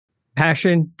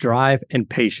Passion, drive, and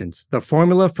patience. The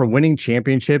formula for winning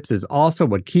championships is also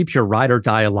what keeps your ride or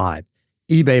die alive.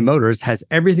 eBay Motors has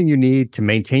everything you need to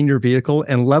maintain your vehicle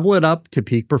and level it up to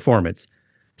peak performance.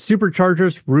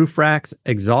 Superchargers, roof racks,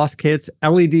 exhaust kits,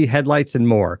 LED headlights, and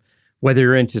more. Whether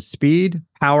you're into speed,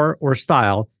 power, or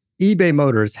style, eBay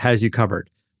Motors has you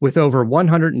covered. With over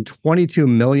 122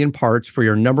 million parts for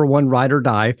your number one ride or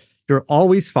die, you'll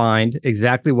always find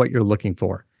exactly what you're looking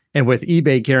for. And with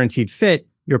eBay Guaranteed Fit,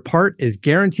 your part is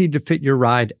guaranteed to fit your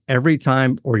ride every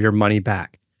time or your money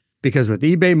back. Because with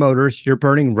eBay Motors, you're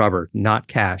burning rubber, not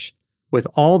cash. With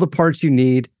all the parts you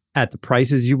need at the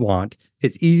prices you want,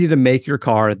 it's easy to make your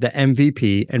car the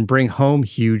MVP and bring home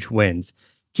huge wins.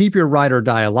 Keep your ride or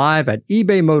die alive at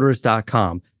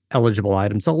ebaymotors.com. Eligible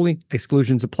items only.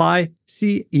 Exclusions apply.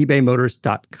 See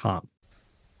ebaymotors.com.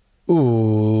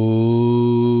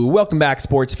 Ooh, welcome back,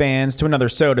 sports fans, to another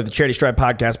SODE of the Charity Stripe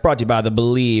podcast, brought to you by the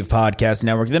Believe Podcast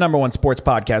Network, the number one sports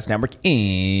podcast network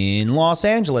in Los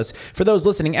Angeles. For those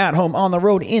listening at home, on the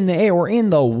road, in the air, or in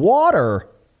the water,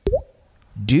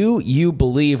 do you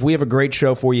believe? We have a great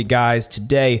show for you guys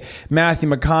today. Matthew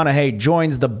McConaughey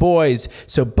joins the boys,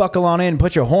 so buckle on in,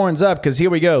 put your horns up, because here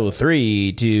we go.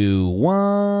 3, 2,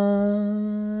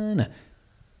 1...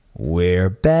 We're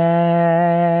back.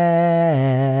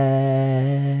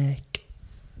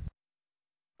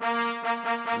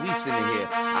 We sitting here,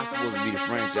 I'm supposed to be the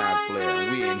franchise player,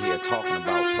 and we in here talking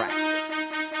about practice. 5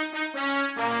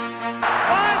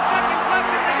 seconds left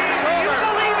in the game. Do you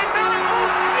believe in miracles?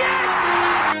 Yes!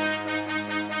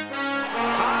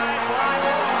 High fly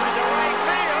ball into right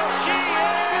field. She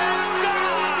is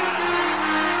gone!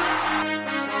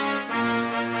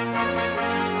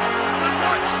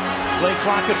 Play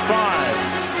clock at 5.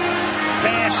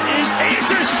 Pass is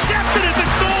intercepted at the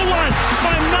goal line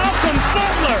by Malcolm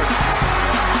Butler.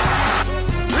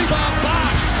 Rebound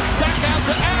Bosch. Back out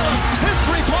to Allen. His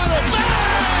three-pointer.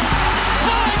 Bang!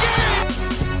 Tie game!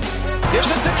 Gives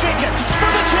it to Jenkins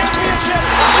for the championship.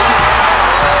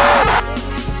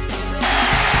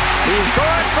 He's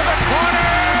going for the corner.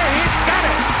 He's got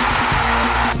it.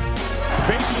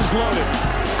 Bases loaded.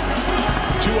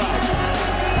 2 out.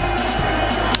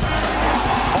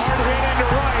 Hard hit into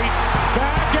right.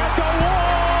 Back at the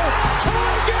wall.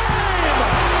 Tie game.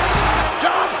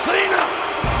 John Cena.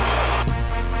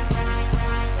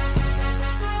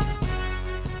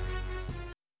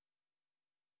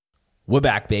 We're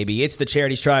back, baby. It's the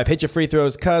Charity Stripe. Hit your free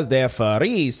throws because they're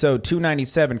free. So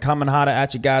 297 coming hot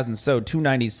at you guys, and so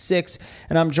 296.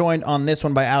 And I'm joined on this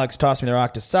one by Alex Tossme the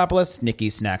Octosopoulos, Nikki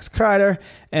Snacks Kreider,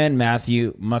 and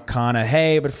Matthew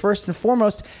McConaughey. But first and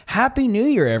foremost, Happy New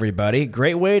Year, everybody.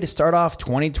 Great way to start off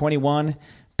 2021.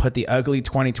 Put the ugly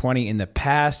 2020 in the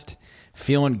past.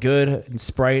 Feeling good and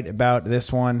sprite about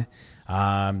this one.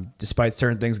 Despite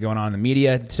certain things going on in the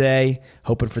media today.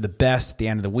 Hoping for the best at the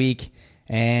end of the week.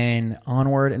 And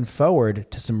onward and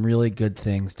forward to some really good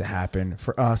things to happen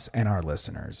for us and our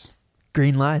listeners.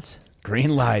 Green lights.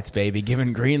 Green lights, baby.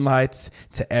 Giving green lights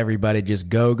to everybody. Just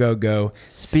go, go, go.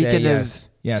 Speaking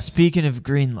of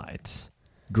green lights.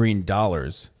 Green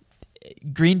dollars.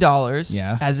 Green dollars,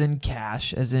 yeah. As in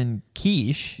cash, as in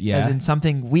quiche, yeah. As in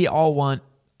something we all want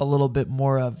a little bit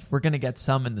more of. We're going to get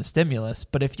some in the stimulus,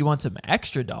 but if you want some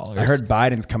extra dollars. I heard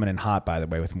Biden's coming in hot, by the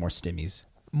way, with more stimmies.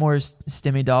 More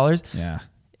stimmy dollars. Yeah.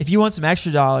 If you want some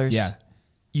extra dollars, yeah,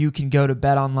 you can go to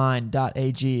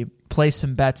betonline.ag, place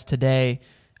some bets today.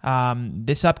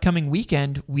 This upcoming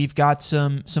weekend, we've got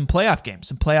some playoff games,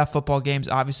 some playoff football games.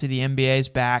 Obviously, the NBA is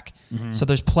back, so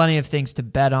there's plenty of things to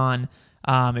bet on.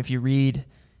 If you read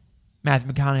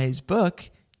Matthew McConaughey's book,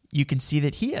 you can see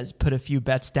that he has put a few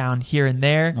bets down here and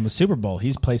there. On the Super Bowl,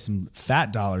 he's placed some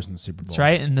fat dollars in the Super Bowl. That's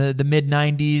right. In the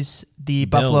mid-'90s, the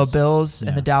Buffalo Bills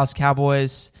and the Dallas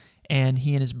Cowboys, and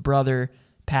he and his brother,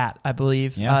 Pat, I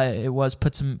believe, it was,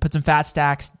 put some fat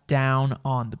stacks down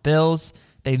on the Bills.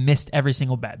 They missed every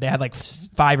single bet. They had like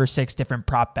 5 or 6 different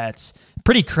prop bets.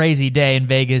 Pretty crazy day in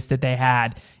Vegas that they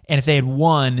had. And if they had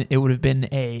won, it would have been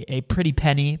a pretty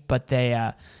penny, but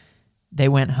they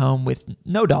went home with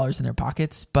no dollars in their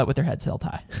pockets, but with their heads held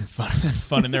high.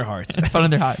 Fun in their hearts. Fun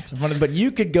in their hearts. But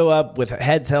you could go up with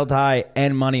heads held high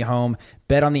and money home,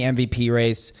 bet on the MVP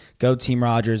race, go Team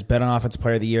Rodgers, bet on Offensive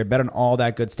Player of the Year, bet on all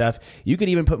that good stuff. You could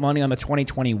even put money on the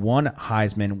 2021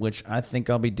 Heisman, which I think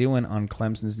I'll be doing on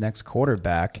Clemson's next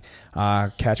quarterback.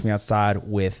 Catch me outside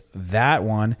with that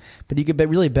one. But you could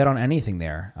really bet on anything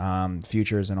there,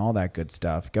 futures and all that good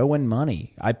stuff. Go win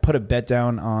money. I put a bet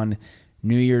down on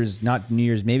maybe it was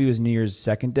New Year's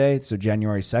second day, so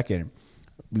January 2nd.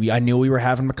 I knew we were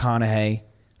having McConaughey,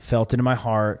 felt it in my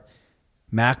heart.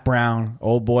 Mac Brown,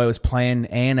 old boy, was playing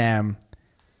A&M.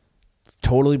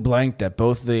 totally blanked that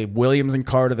both the Williams and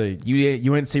Carter, the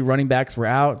UNC running backs, were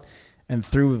out and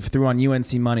threw on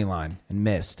UNC money line and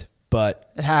missed.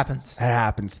 But it happens. It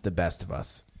happens to the best of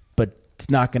us. But it's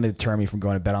not going to deter me from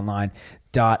going to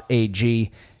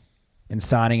betonline.ag and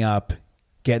signing up,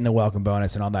 getting the welcome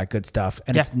bonus and all that good stuff.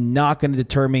 And it's not going to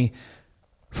deter me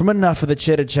from enough of the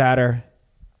chitter-chatter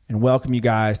and welcome you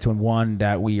guys to one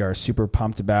that we are super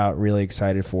pumped about, really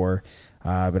excited for,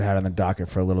 but had on the docket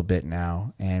for a little bit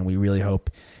now. And we really hope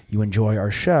you enjoy our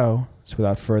show. So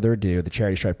without further ado, the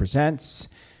Charity Stripe presents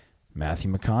Matthew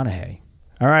McConaughey.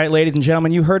 All right, ladies and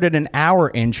gentlemen, you heard it in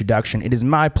our introduction. It is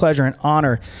my pleasure and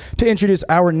honor to introduce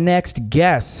our next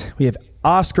guest. We have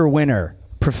Oscar winner,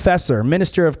 professor,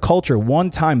 minister of culture,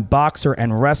 one-time boxer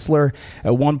and wrestler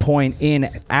at one point in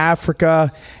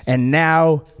Africa, and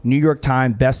now New York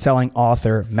Times best-selling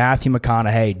author Matthew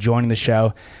McConaughey joining the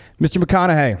show. Mr.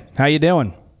 McConaughey, how you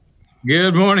doing?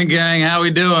 Good morning, gang. How we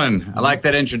doing? I like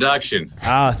that introduction.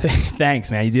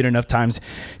 Thanks, man. You do it enough times,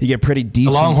 you get pretty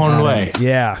decent. A longhorn way.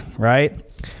 Yeah, right?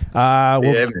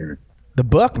 The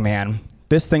book, man.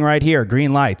 This thing right here,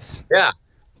 Green Lights. Yeah.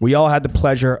 We all had the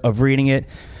pleasure of reading it.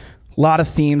 A lot of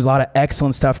themes, a lot of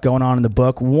excellent stuff going on in the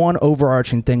book. One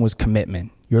overarching thing was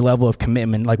commitment. Your level of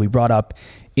commitment, like we brought up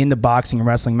in the boxing and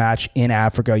wrestling match in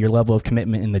Africa, your level of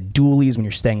commitment in the dualies when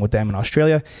you're staying with them in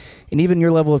Australia, and even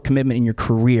your level of commitment in your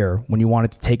career when you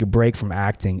wanted to take a break from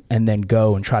acting and then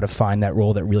go and try to find that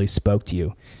role that really spoke to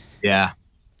you. Yeah.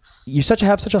 You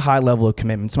have such a high level of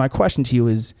commitment. So my question to you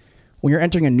is, when you're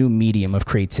entering a new medium of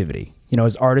creativity,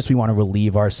 as artists, we want to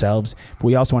relieve ourselves, but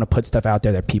we also want to put stuff out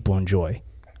there that people enjoy.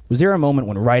 Was there a moment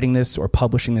when writing this or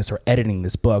publishing this or editing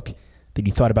this book that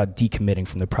you thought about decommitting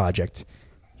from the project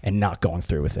and not going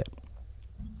through with it?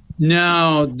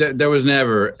 No, there was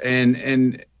never.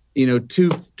 And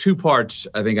two parts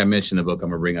I think I mentioned in the book I'm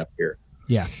going to bring up here.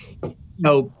 Yeah.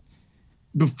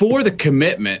 Before the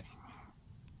commitment,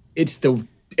 it's the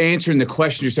answering the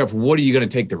question to yourself, what are you going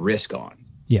to take the risk on?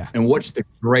 Yeah. And what's the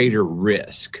greater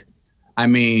risk? I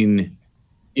mean,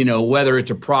 whether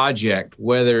it's a project,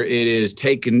 whether it is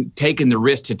taking the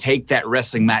risk to take that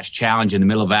wrestling match challenge in the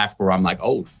middle of Africa where I'm like,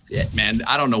 oh, shit, man,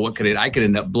 I don't know I could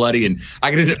end up bloody and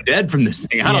I could end up dead from this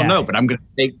thing. I don't know, but I'm going to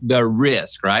take the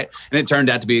risk, right? And it turned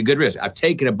out to be a good risk. I've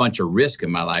taken a bunch of risk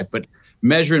in my life, but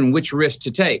measuring which risk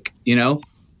to take,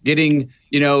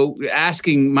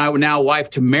 asking my now wife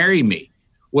to marry me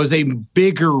was a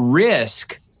bigger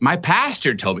risk. My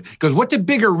pastor told me, because what's a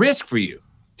bigger risk for you?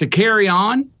 To carry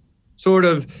on sort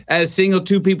of as single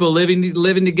two people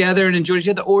living together and enjoy each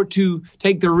other, or to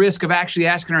take the risk of actually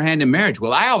asking her hand in marriage?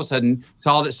 Well, I all of a sudden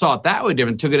saw it that way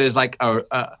different, took it as like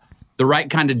the right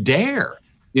kind of dare,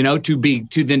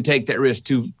 to then take that risk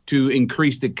to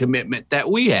increase the commitment that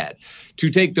we had, to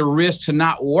take the risk to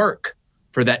not work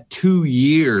for that 2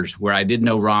 years where I did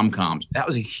no rom-coms. That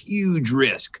was a huge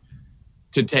risk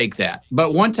to take that.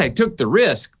 But once I took the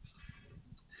risk,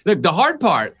 look, the hard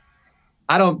part,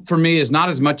 for me, is not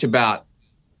as much about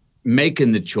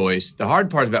making the choice. The hard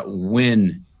part is about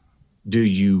when do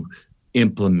you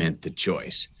implement the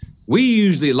choice. We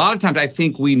usually, a lot of times, I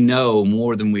think we know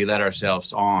more than we let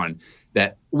ourselves on,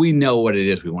 that we know what it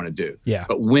is we want to do. Yeah.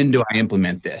 But when do I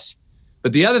implement this?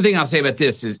 But the other thing I'll say about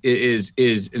this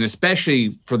is, and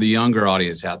especially for the younger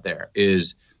audience out there,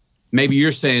 is maybe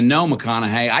you're saying, no,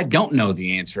 McConaughey, I don't know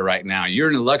the answer right now. You're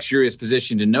in a luxurious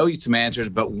position to know some answers,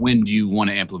 but when do you want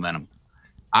to implement them?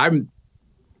 I'm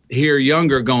here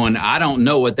younger going, I don't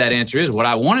know what that answer is, what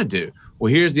I want to do.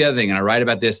 Well, here's the other thing, and I write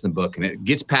about this in the book, and it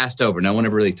gets passed over. No one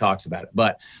ever really talks about it.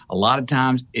 But a lot of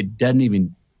times it doesn't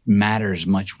even matter as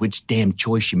much which damn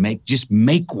choice you make. Just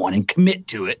make one and commit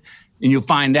to it, and you'll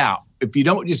find out. If you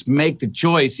don't just make the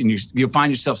choice, and you'll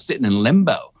find yourself sitting in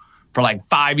limbo for like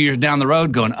 5 years down the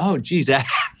road going, oh, geez, I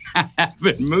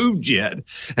haven't moved yet.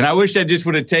 And I wish I just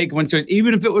would have taken one choice.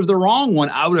 Even if it was the wrong one,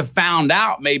 I would have found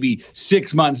out maybe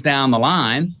 6 months down the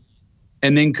line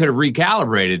and then could have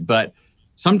recalibrated. But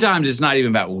sometimes it's not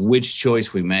even about which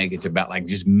choice we make. It's about like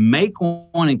just make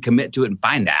one and commit to it and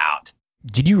find out.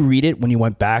 Did you read it when you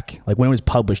went back? Like when it was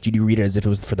published, did you read it as if it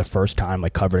was for the first time,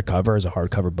 like cover to cover as a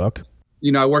hardcover book?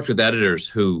 I worked with editors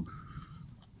who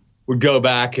would go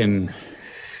back and,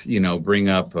 bring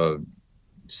up a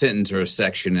sentence or a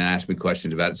section and ask me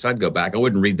questions about it. So I'd go back. I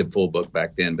wouldn't read the full book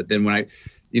back then. But then when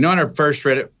I first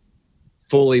read it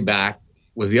fully back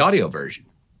was the audio version.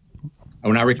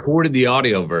 When I recorded the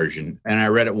audio version, and I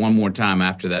read it one more time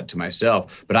after that to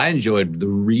myself, but I enjoyed the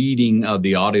reading of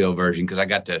the audio version because I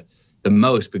got to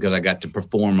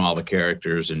perform all the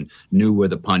characters and knew where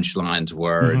the punchlines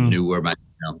were and knew where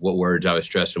what words I was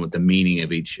stressing, what the meaning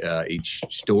of each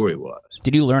story was.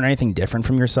 Did you learn anything different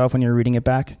from yourself when you were reading it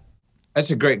back?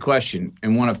 That's a great question,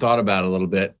 and one I've thought about a little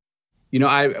bit. You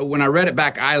know, when I read it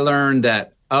back, I learned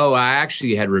that, I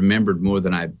actually had remembered more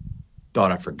than I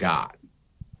thought I forgot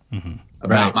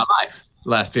about my life the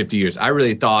last 50 years. I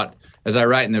really thought, as I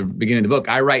write in the beginning of the book,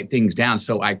 I write things down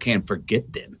so I can't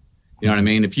forget them. You know what I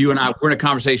mean? If you and I, we're in a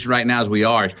conversation right now as we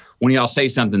are, when y'all say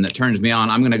something that turns me on,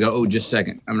 I'm going to go, just a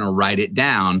second. I'm going to write it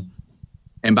down.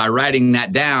 And by writing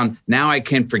that down, now I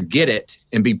can forget it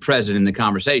and be present in the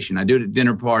conversation. I do it at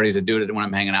dinner parties. I do it when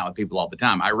I'm hanging out with people all the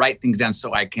time. I write things down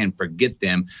so I can forget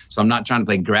them. So I'm not trying to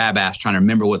play grab ass, trying to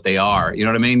remember what they are. You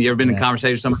know what I mean? You ever been in a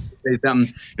conversation with somebody say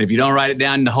something, and if you don't write it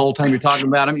down the whole time you're talking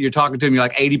about them, you're talking to them, you're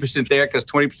like 80% there because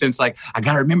 20% is like, I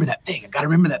got to remember that thing. I got to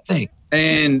remember that thing.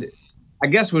 And I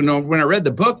guess when I read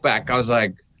the book back, I was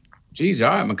like, geez, all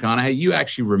right, McConaughey, you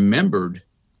actually remembered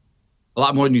a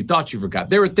lot more than you thought you forgot.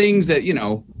 There were things that, you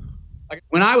know, like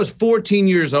when I was 14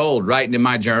 years old writing in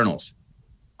my journals,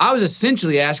 I was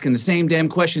essentially asking the same damn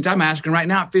questions I'm asking right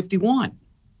now at 51.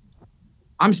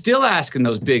 I'm still asking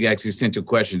those big existential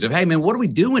questions of, hey, man, what are we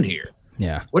doing here?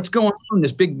 Yeah. What's going on in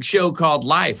this big show called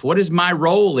life? What is my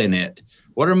role in it?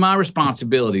 What are my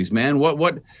responsibilities, man?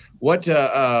 What's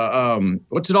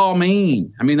it all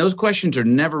mean? I mean, those questions are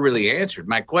never really answered.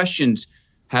 My questions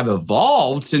have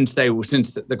evolved since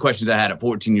the questions I had at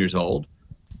 14 years old.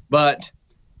 But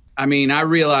I mean, I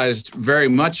realized very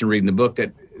much in reading the book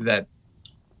that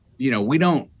you know, we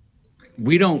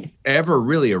don't ever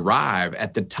really arrive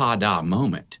at the ta-da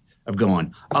moment of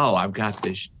going, oh, I've got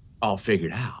this all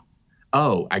figured out.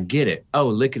 Oh, I get it. Oh,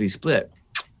 lickety split.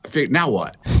 Now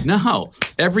what? No.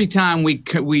 Every time we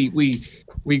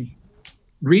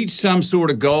reach some sort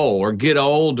of goal or get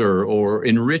older or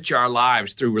enrich our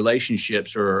lives through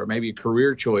relationships or maybe a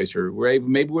career choice, or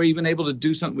maybe we're even able to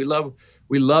do something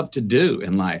we love to do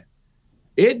in life,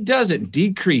 it doesn't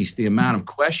decrease the amount of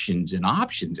questions and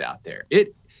options out there.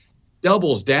 It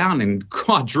doubles down and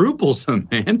quadruples them,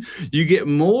 man. You get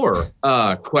more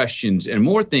questions and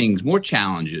more things, more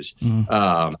challenges.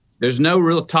 There's no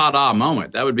real ta-da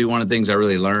moment. That would be one of the things I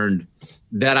really learned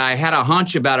that I had a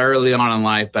hunch about early on in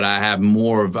life, but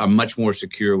I'm much more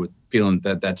secure with feeling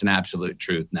that that's an absolute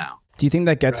truth now. Do you think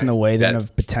that gets in the way then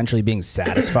of potentially being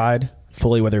satisfied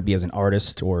fully, whether it be as an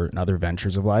artist or in other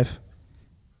ventures of life?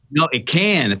 No, it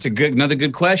can. It's another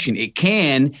good question. It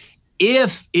can,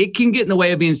 if it can get in the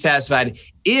way of being satisfied,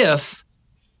 if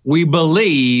we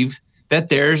believe that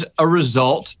there's a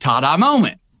result ta-da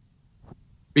moment.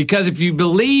 Because if you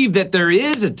believe that there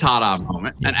is a ta-da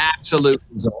moment, an absolute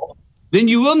result, then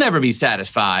you will never be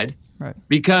satisfied, right?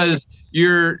 Because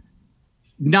you're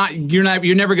never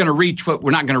going to reach what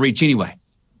we're not going to reach anyway.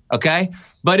 Okay.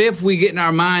 But if we get in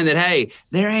our mind that, hey,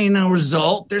 there ain't no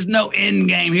result, there's no end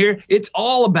game here. It's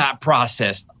all about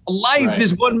process. Life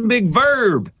is one big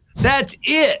verb. That's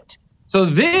it. So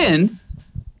then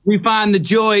we find the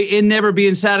joy in never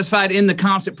being satisfied in the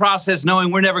constant process,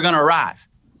 knowing we're never going to arrive.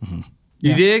 Mm-hmm.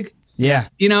 You dig? Yeah.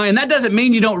 You know, and that doesn't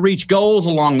mean you don't reach goals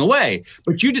along the way,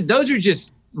 but those are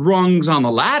just rungs on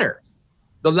the ladder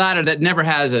that never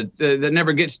has that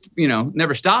never gets, you know,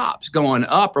 never stops going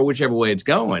up or whichever way it's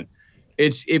going.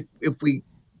 It's if we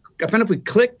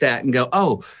click that and go,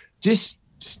 oh, just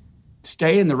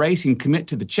stay in the race and commit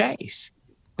to the chase.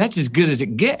 That's as good as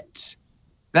it gets.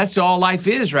 That's all life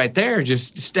is right there.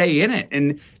 Just stay in it.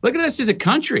 And look at us as a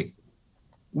country.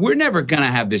 We're never going to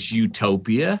have this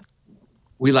utopia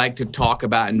we like to talk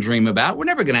about and dream about. We're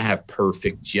never going to have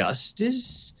perfect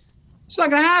justice. It's not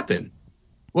going to happen.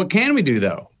 What can we do,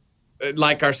 though?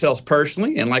 Like ourselves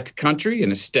personally and like a country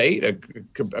and a state,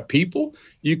 a people,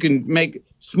 you can make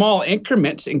small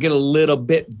increments and get a little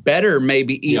bit better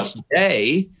maybe each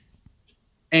day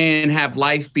and have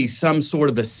life be some sort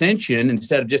of ascension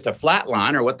instead of just a flat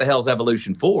line, or what the hell's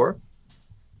evolution for,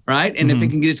 right? And if it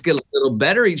can just get a little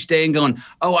better each day and going,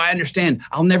 oh, I understand,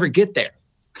 I'll never get there.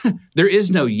 There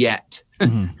is no yet.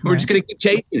 We're just going to keep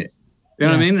chasing it. You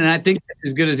know what I mean? And I think that's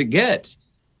as good as it gets.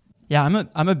 Yeah,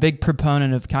 I'm a big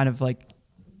proponent of kind of like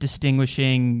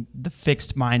distinguishing the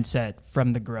fixed mindset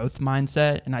from the growth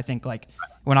mindset. And I think like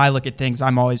when I look at things,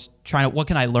 I'm always trying to, what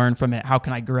can I learn from it? How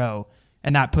can I grow?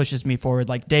 And that pushes me forward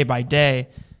like day by day.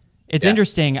 It's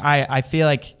interesting. I feel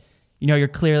like, you know, you're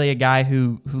clearly a guy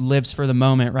who lives for the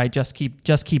moment, right? Just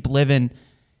keep living.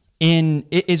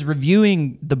 Is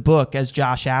reviewing the book, as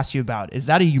Josh asked you about, is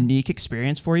that a unique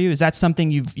experience for you? Is that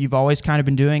something you've always kind of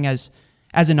been doing as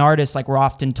an artist? Like, we're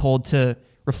often told to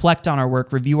reflect on our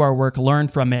work, review our work, learn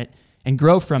from it, and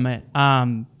grow from it.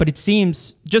 But it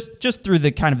seems just through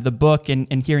the kind of the book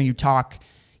and hearing you talk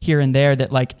here and there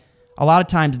that like a lot of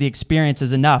times the experience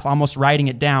is enough. Almost writing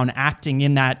it down, acting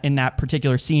in that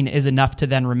particular scene is enough to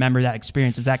then remember that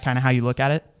experience. Is that kind of how you look at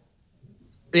it?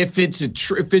 if it's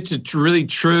a really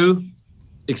true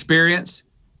experience,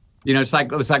 it's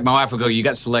like my wife will go, "You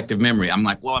got selective memory." I'm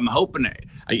like, well, I'm hoping.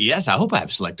 Yes, I hope I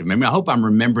have selective memory. I hope I'm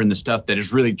remembering the stuff that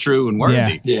is really true and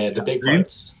worthy. Yeah, the big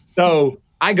parts. So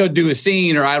I go do a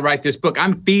scene or I write this book.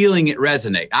 I'm feeling it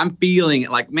resonate. I'm feeling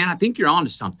it like, man, I think you're onto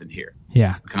something here.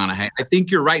 Yeah. McConaughey. I think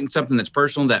you're writing something that's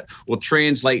personal that will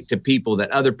translate to people,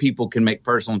 that other people can make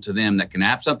personal to them, that can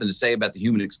have something to say about the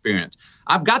human experience.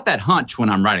 I've got that hunch when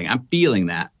I'm writing. I'm feeling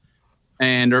that.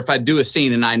 Or if I do a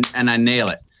scene and I nail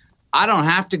it, I don't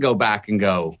have to go back and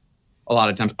go a lot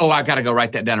of times, oh, I got to go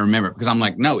write that down and remember it, because I'm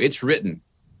like, no, it's written.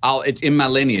 It's in my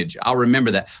lineage. I'll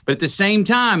remember that. But at the same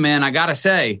time, man, I got to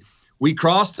say, we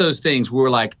cross those things where we're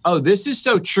like, oh, this is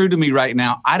so true to me right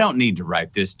now. I don't need to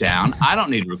write this down. I don't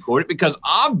need to record it, because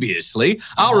obviously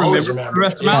I'll remember the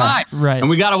rest of my life. Right. And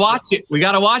we got to watch it. We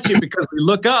got to watch it because we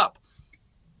look up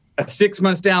 6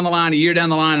 months down the line, a year down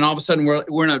the line, and all of a sudden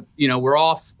we're in a, we're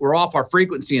off our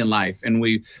frequency in life, and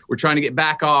we're trying to get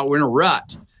back on. We're in a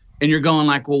rut, and you're going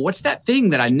like, well, what's that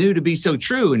thing that I knew to be so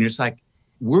true? And you're just like,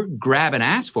 we're grabbing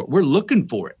ass for it. We're looking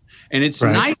for it, and it's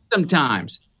nice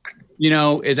sometimes.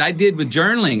 As I did with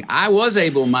journaling, I was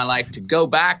able in my life to go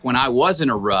back when I was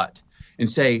in a rut and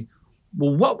say,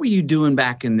 well, what were you doing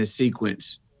back in this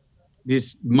sequence,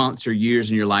 these months or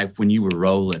years in your life when you were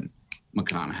rolling,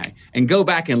 McConaughey? And go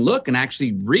back and look and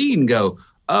actually read and go,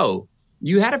 oh,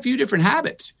 you had a few different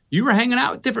habits. You were hanging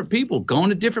out with different people, going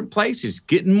to different places,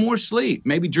 getting more sleep,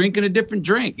 maybe drinking a different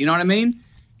drink. You know what I mean?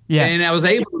 Yeah. And I was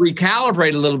able to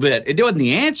recalibrate a little bit. It wasn't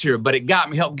the answer, but it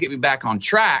helped get me back on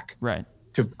track. Right.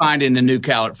 To finding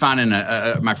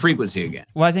my frequency again.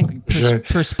 Well, I think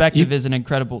perspective is an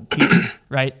incredible teacher,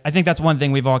 right? I think that's one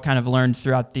thing we've all kind of learned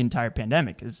throughout the entire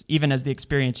pandemic, is even as the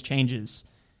experience changes,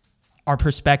 our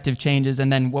perspective changes, and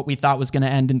then what we thought was going to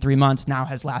end in 3 months now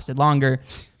has lasted longer,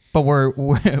 but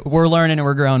we're learning and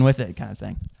we're growing with it, kind of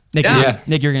thing. Nick,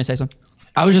 Nick, you're going to say something?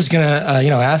 I was just gonna,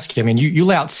 ask you. I mean, you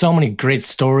lay out so many great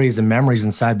stories and memories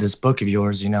inside this book of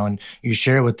yours, and you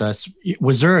share it with us.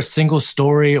 Was there a single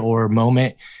story or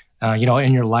moment,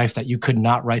 in your life that you could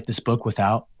not write this book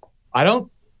without? I don't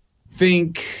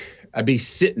think I'd be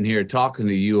sitting here talking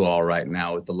to you all right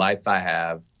now with the life I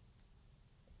have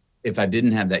if I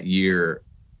didn't have that year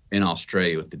in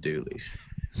Australia with the Dooleys.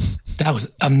 That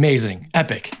was amazing.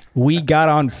 Epic. We got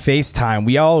on FaceTime.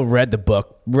 We all read the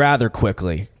book rather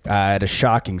quickly at a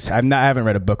shocking... I haven't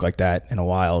read a book like that in a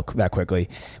while, that quickly.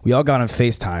 We all got on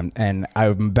FaceTime, and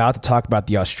I'm about to talk about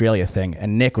the Australia thing,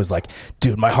 and Nick was like,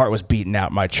 dude, my heart was beating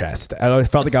out my chest. I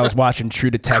felt like I was watching True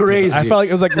Detective. Crazy. I felt like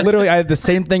it was like literally, I had the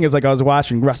same thing as like I was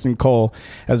watching Rustin Cole.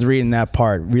 I was reading that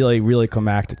part. Really, really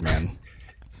climactic, man.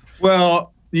 Well...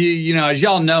 as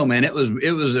y'all know, man, it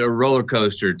was a roller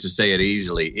coaster, to say it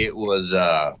easily. It was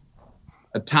a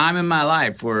time in my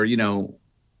life where,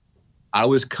 I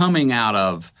was coming out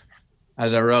of,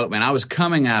 as I wrote, man, I was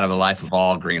coming out of a life of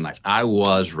all green lights. I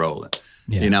was rolling,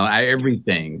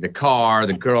 everything, the car,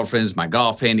 the girlfriends, my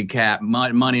golf handicap,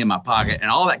 money in my pocket, and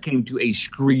all that came to a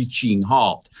screeching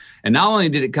halt. And not only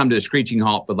did it come to a screeching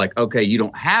halt, but like, okay, you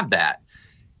don't have that.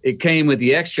 It came with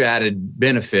the extra added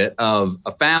benefit of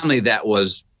a family that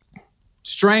was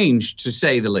strange, to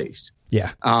say the least.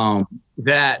 Yeah.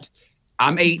 That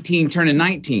I'm 18, turning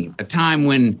 19, a time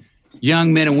when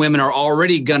young men and women are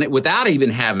already without even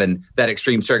having that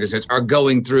extreme circumstance, are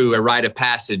going through a rite of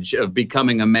passage of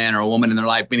becoming a man or a woman in their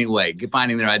life anyway,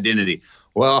 finding their identity.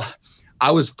 Well, I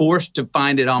was forced to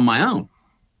find it on my own.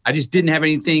 I just didn't have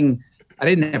anything. I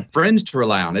didn't have friends to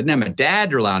rely on. I didn't have my dad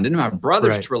to rely on. I didn't have my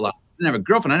brothers to rely on. I didn't have a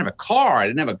girlfriend. I didn't have a car. I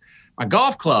didn't have my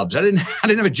golf clubs. I didn't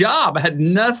have a job. I had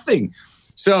nothing.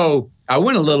 So I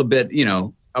went a little bit,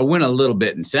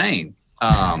 insane.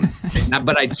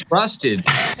 But I trusted.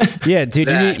 Yeah,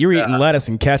 dude, you're eating lettuce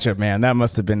and ketchup, man. That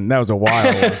was a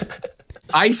wild.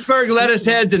 Iceberg lettuce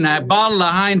heads and a bottle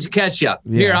of Heinz ketchup.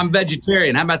 Yeah. Here, I'm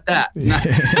vegetarian. How about that?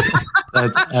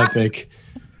 That's epic.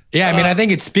 Yeah, I mean, I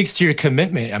think it speaks to your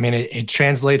commitment. I mean, it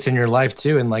translates in your life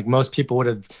too. And like most people would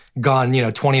have gone,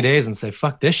 20 days and say,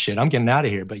 "Fuck this shit, I'm getting out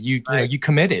of here." But you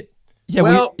committed. Yeah,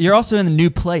 well, you're also in a new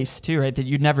place too, right? That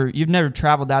you've never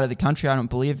traveled out of the country, I don't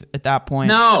believe, at that point.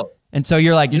 No. And so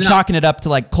you're chalking it up to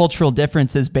like cultural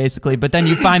differences, basically. But then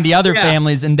you find the other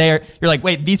families, and you're like,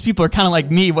 wait, these people are kind of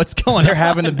like me. What's going on? They're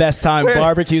having the best time,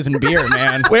 barbecues and beer,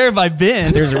 man. Where have I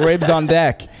been? There's ribs on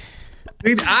deck.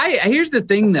 Dude, here's the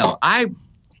thing, though. I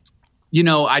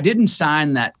didn't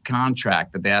sign that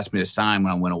contract that they asked me to sign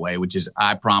when I went away, which is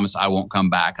I promise I won't come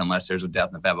back unless there's a death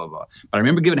in the blah, blah, blah. But I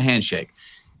remember giving a handshake.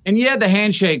 And yeah, the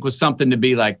handshake was something to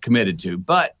be like committed to.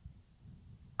 But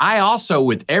I also,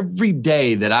 with every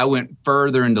day that I went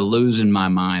further into losing my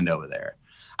mind over there,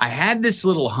 I had this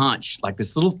little hunch, like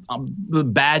this little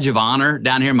badge of honor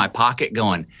down here in my pocket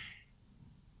going,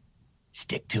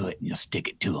 stick to it and you'll stick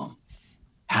it to them.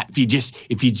 If you just,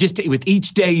 with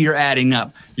each day you're adding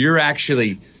up, you're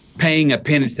actually paying a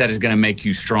penance that is going to make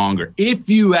you stronger. If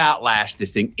you outlast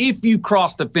this thing, if you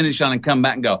cross the finish line and come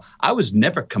back and go, I was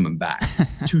never coming back.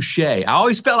 Touche. I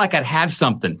always felt like I'd have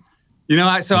something,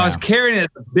 I was carrying it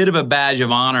as a bit of a badge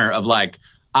of honor of like,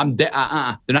 they're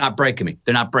not breaking me.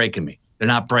 They're not breaking me. They're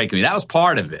not breaking me. That was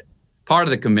part of it. Part of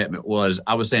the commitment was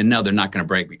I was saying, no, they're not going to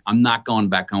break me. I'm not going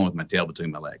back home with my tail between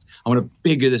my legs. I'm going to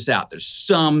figure this out. There's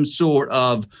some sort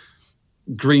of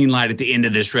green light at the end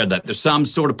of this red light. There's some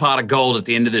sort of pot of gold at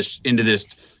the end of this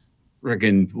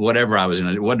freaking whatever I was in.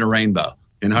 It wasn't a rainbow.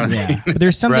 You know what I mean? But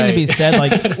there's something to be said.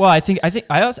 Like, well, I think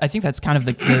that's kind of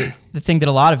the thing that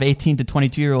a lot of 18 to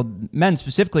 22-year-old men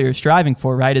specifically are striving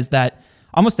for, right? Is that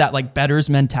almost that like betters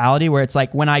mentality where it's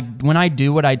like when I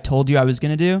do what I told you I was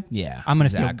going to do, I'm going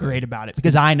to feel great about it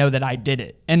because I know that I did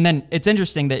it. And then it's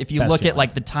interesting that if you look at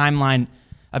like the timeline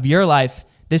of your life,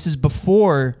 this is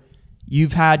before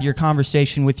you've had your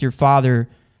conversation with your father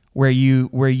where you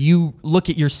look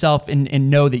at yourself and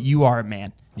know that you are a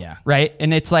man. Yeah. Right.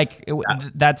 And it's like,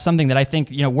 that's something that I think,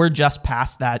 we're just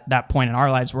past that point in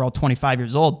our lives. We're all 25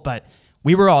 years old, but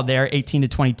we were all there 18 to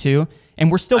 22. And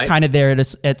we're still kind of there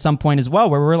at some point as well,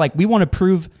 where we're like, we want to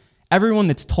prove everyone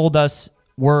that's told us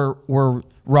we're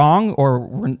wrong or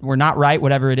we're not right,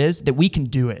 whatever it is, that we can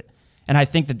do it. And I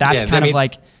think that's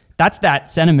that's that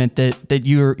sentiment that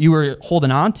you were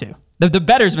holding on to. The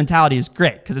betters mentality is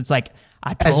great because it's like,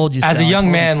 I told you so. As a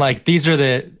young man, like these are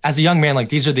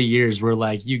the years where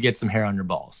like you get some hair on your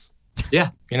balls. Yeah.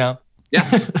 Yeah.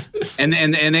 and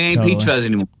they ain't peach fuzz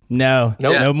anymore.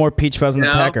 No more peach fuzz in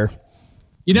the pecker.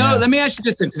 Let me ask you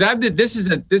this, because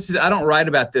this is I don't write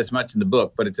about this much in the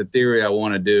book, but it's a theory I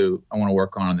want to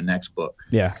work on in the next book.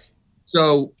 Yeah.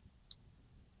 So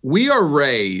we are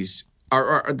raised,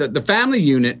 the family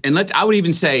unit, and I would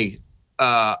even say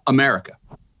America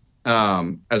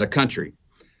as a country.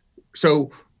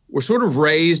 So we're sort of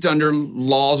raised under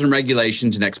laws and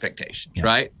regulations and expectations,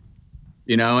 right?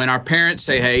 And our parents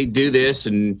say, hey, do this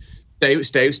and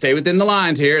stay within the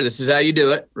lines here. This is how you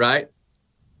do it, right?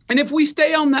 And if we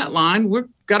stay on that line, we've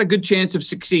got a good chance of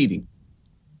succeeding.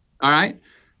 All right.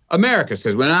 America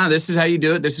says, well, this is how you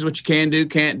do it. This is what you can do,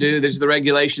 can't do. These are the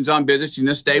regulations on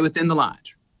business. Stay within the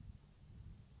lines.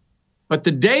 But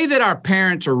the day that our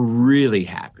parents are really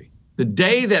happy, the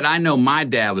day that I know my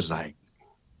dad was like,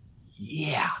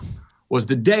 yeah, was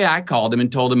the day I called him and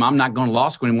told him I'm not going to law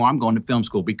school anymore. I'm going to film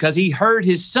school, because he heard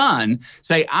his son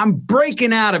say, I'm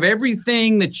breaking out of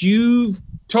everything that you've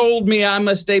told me I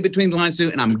must stay between the lines to,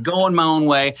 and I'm going my own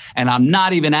way, and I'm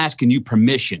not even asking you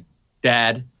permission,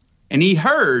 Dad. And he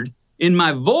heard in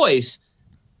my voice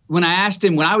when I asked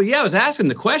him, I was asking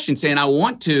the question saying I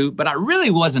want to, but I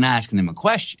really wasn't asking him a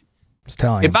question. Just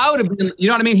telling him. If I would have been, you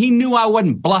know what I mean? He knew I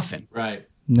wasn't bluffing. Right.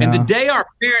 No. And the day our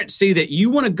parents see that you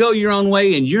want to go your own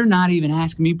way and you're not even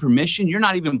asking me permission, you're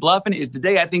not even bluffing, is the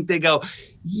day I think they go,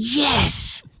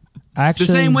 yes. Actually,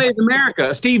 the same way as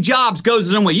America. Steve Jobs goes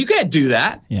his own way. You can't do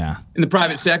that in the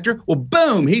private sector. Well,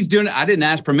 boom, he's doing it. I didn't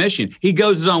ask permission. He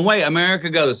goes his own way. America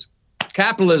goes,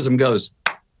 capitalism goes,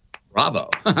 bravo.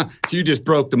 You just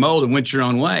broke the mold and went your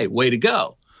own way. Way to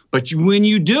go. But when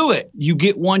you do it, you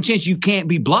get one chance. You can't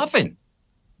be bluffing.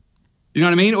 You know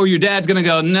what I mean? Or your dad's going to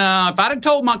go, no, if I'd have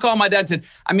called my dad and said,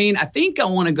 I think I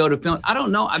want to go to film. I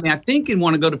don't know. I think I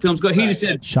want to go to film school. He just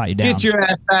said, shot you down. Get your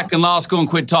ass back in law school and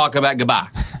quit talking about goodbye.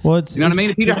 Well, you know what I mean?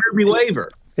 If he'd have heard me waver.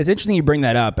 It's interesting you bring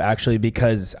that up, actually,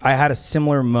 because I had a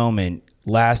similar moment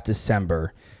last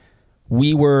December.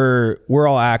 We're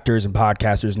all actors and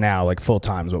podcasters now, like full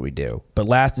time is what we do. But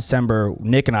last December,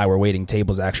 Nick and I were waiting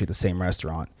tables actually at the same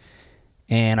restaurant.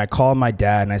 And I called my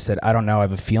dad and I said, I don't know. I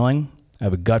have a feeling. I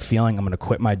have a gut feeling I'm going to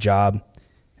quit my job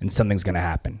and something's going to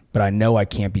happen. But I know I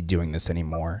can't be doing this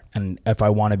anymore. And if I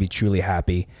want to be truly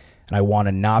happy and I want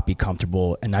to not be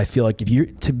comfortable, and I feel like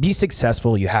to be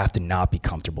successful, you have to not be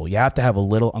comfortable. You have to have a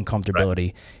little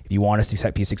uncomfortability if you want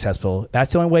to be successful.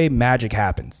 That's the only way magic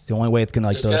happens. The only way it's going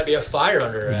to got to be a fire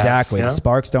under it. Exactly. The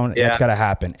sparks don't, that's got to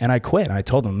happen. And I quit. And I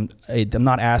told him, I'm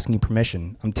not asking you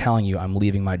permission. I'm telling you, I'm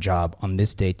leaving my job on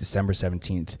this date, December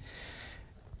 17th.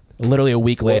 Literally a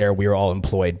week later, we were all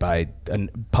employed by a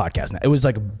podcast. It was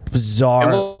like bizarre.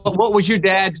 And what was your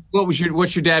dad?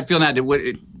 What's your dad feeling out?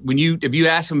 If you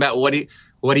asked him about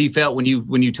what he felt when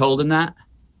you told him that,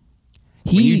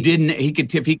 he could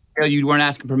tell you weren't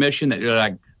asking permission, that you're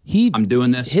like, I'm doing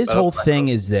this. His whole thing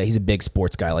is that he's a big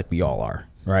sports guy, like we all are,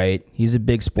 right? He's a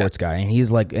big sports guy, and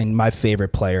he's like, and my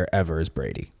favorite player ever is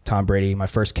Brady, Tom Brady. My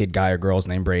first kid, guy or girl, is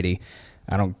named Brady.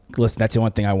 Listen, that's the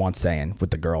only thing I want saying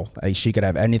with the girl. She could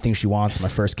have anything she wants. My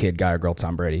first kid, guy or girl,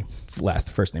 Tom Brady.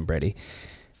 First name Brady.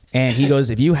 And he goes,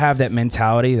 if you have that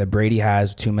mentality that Brady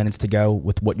has 2 minutes to go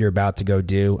with what you're about to go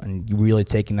do, and you really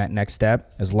taking that next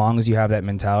step, as long as you have that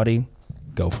mentality,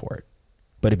 go for it.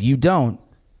 But if you don't,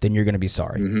 then you're going to be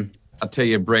sorry. Mm-hmm. I'll tell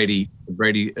you a Brady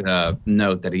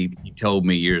note that he told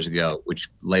me years ago, which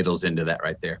ladles into that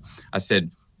right there. I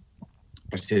said,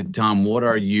 Tom, what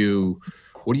are you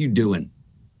doing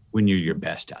when you're your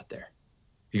best out there?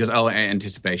 He goes, oh,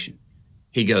 anticipation.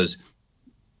 He goes,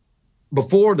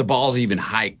 before the ball's even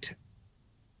hiked,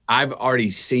 I've already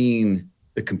seen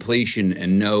the completion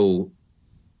and know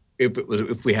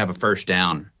if we have a first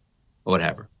down or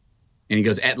whatever. And he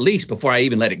goes, at least before I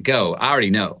even let it go, I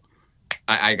already know.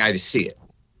 I just see it.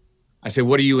 I said,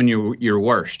 what are you in your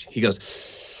worst? He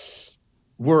goes,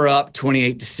 we're up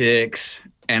 28-6,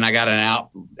 and I got an out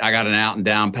and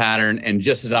down pattern. And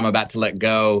just as I'm about to let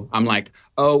go, I'm like,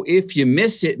 oh, if you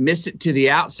miss it to the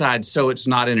outside so it's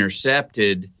not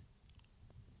intercepted,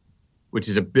 which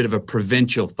is a bit of a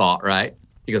provincial thought, right?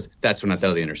 He goes, that's when I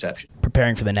throw the interception.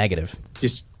 Preparing for the negative.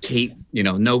 Just keep,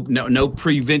 no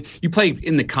prevent. You play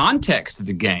in the context of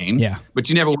the game, but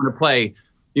you never want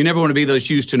to be those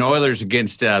Houston Oilers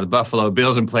against the Buffalo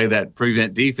Bills and play that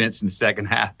prevent defense in the second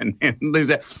half and lose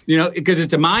that, because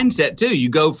it's a mindset too. You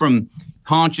go from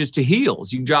haunches to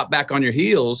heels. You drop back on your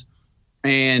heels.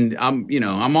 And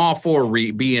I'm all for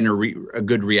being a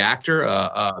good reactor.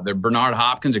 The Bernard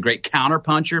Hopkins, a great counter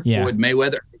puncher. Floyd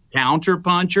Mayweather, counter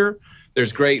puncher.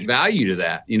 There's great value to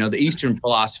that. The Eastern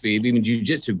philosophy of even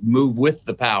jiu-jitsu, move with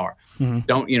the power. Mm-hmm.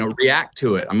 Don't react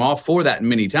to it. I'm all for that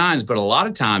many times, but a lot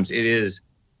of times it is.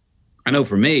 I know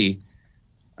for me,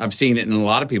 I've seen it, and a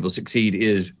lot of people succeed.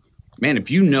 Is, man,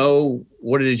 if you know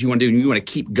what it is you want to do, and you want to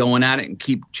keep going at it and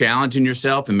keep challenging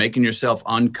yourself and making yourself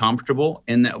uncomfortable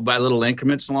by little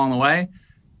increments along the way,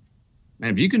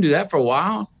 man, if you can do that for a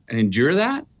while and endure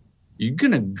that, you're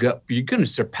gonna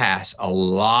surpass a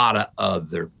lot of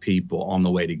other people on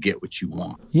the way to get what you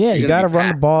want. Yeah, you got to run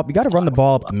the ball. You got to run the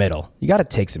ball up the middle. You got to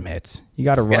take some hits. You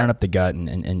got to run up the gut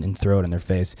and throw it in their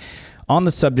face. On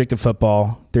the subject of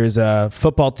football, there's a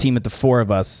football team that the four of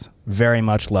us very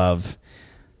much love.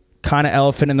 Kind of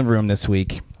elephant in the room this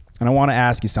week, and I want to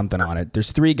ask you something on it.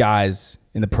 There's 3 guys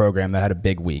in the program that had a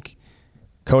big week.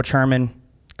 Coach Herman,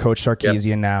 Coach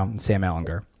Sarkisian now, and Sam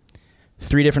Ellinger.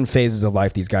 3 different phases of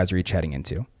life these guys are each heading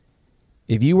into.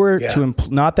 If you were to,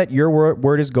 not that your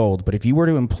word is gold, but if you were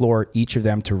to implore each of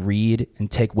them to read and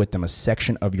take with them a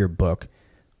section of your book,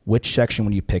 which section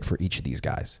would you pick for each of these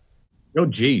guys? Oh,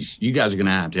 geez. You guys are going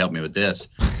to have to help me with this.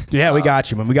 Yeah, we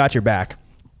got you, man. We got your back.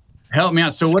 Help me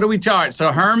out. So what are we talking?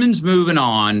 So Herman's moving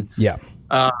on. Yeah.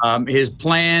 His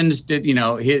plans did,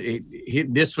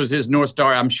 this was his North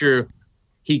Star. I'm sure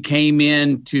he came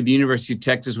in to the University of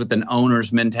Texas with an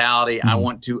owner's mentality. Mm-hmm. I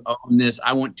want to own this.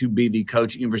 I want to be the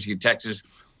coach at University of Texas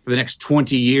for the next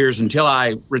 20 years until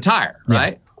I retire,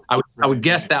 right? I would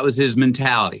guess that was his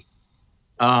mentality.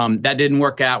 That didn't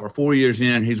work out. We're 4 years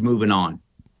in. He's moving on.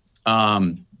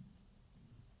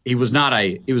 He was not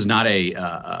a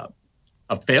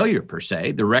failure per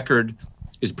se. The record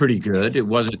is pretty good. It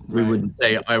wasn't. We wouldn't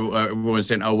say everyone's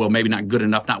saying, "Oh, well, maybe not good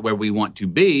enough, not where we want to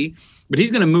be." But he's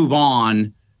going to move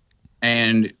on,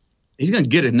 and he's going to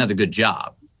get another good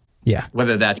job. Yeah,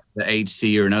 whether that's the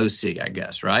HC or an OC, I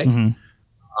guess, right?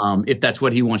 Mm-hmm. If that's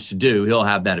what he wants to do, he'll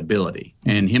have that ability.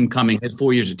 And him coming his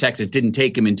 4 years at Texas didn't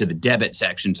take him into the debit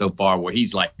section so far, where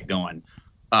he's like going,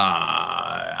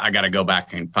 I got to go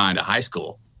back and find a high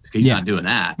school. He's not doing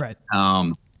that. Right.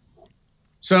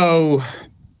 So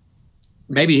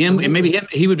maybe him,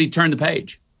 he would be turn the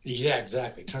page. Yeah,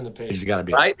 exactly. Turn the page. He's got to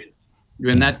be right.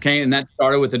 And that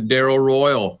started with the Darryl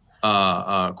Royal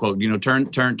quote.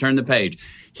 Turn the page.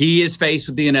 He is faced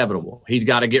with the inevitable. He's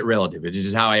got to get relative. It's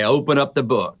just how I open up the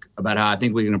book about how I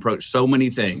think we can approach so many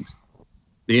things.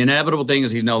 The inevitable thing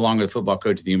is he's no longer the football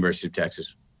coach at the University of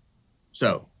Texas.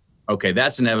 So, okay,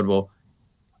 that's inevitable.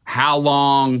 How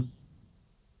long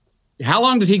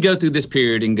does he go through this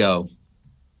period and go,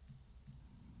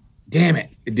 damn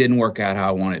it, it didn't work out how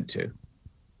I wanted to?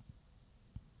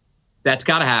 That's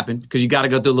got to happen because you got to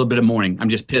go through a little bit of mourning. I'm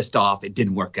just pissed off. It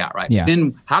didn't work out right. Yeah.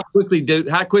 Then how quickly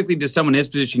does someone in his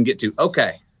position get to,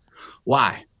 okay,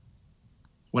 why?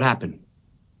 What happened?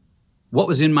 What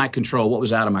was in my control? What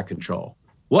was out of my control?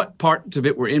 What parts of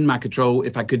it were in my control?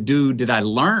 If I could do, did I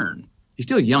learn? He's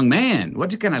still a young man.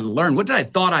 What can I learn? What did I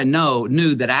thought I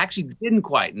knew that I actually didn't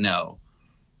quite know?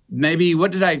 Maybe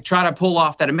what did I try to pull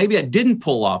off that maybe I didn't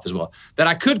pull off as well, that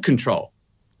I could control?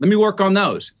 Let me work on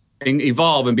those and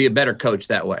evolve and be a better coach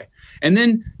that way. And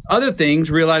then other things,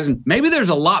 realizing maybe there's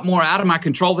a lot more out of my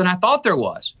control than I thought there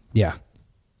was. Yeah.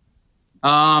 So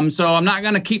I'm not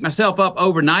going to keep myself up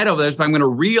overnight over this, but I'm going to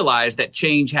realize that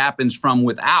change happens from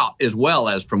without as well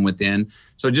as from within.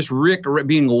 So just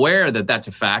being aware that that's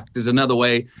a fact is another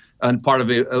way and part of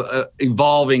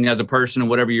evolving as a person and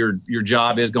whatever your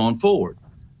job is going forward.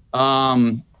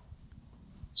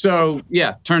 So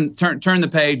yeah, turn the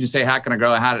page and say, how can I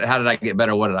grow? How did I get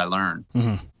better? What did I learn?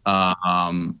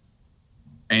 Mm-hmm.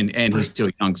 And he's still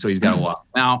young, so he's got a while.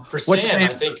 Now, for Sam,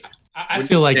 I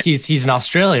feel like he's in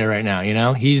Australia right now. You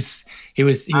know, he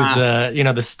was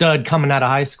the stud coming out of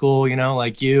high school. You know,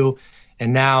 like you,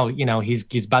 and now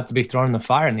he's about to be thrown in the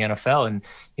fire in the NFL, and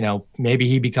maybe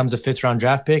he becomes a 5th round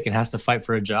draft pick and has to fight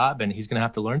for a job, and he's going to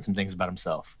have to learn some things about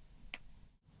himself.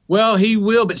 Well, he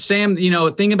will, but Sam,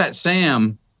 the thing about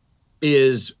Sam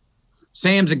is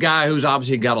Sam's a guy who's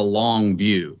obviously got a long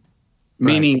view,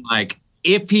 meaning like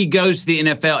if he goes to the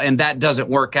NFL and that doesn't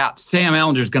work out, Sam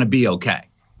Ellinger's going to be okay.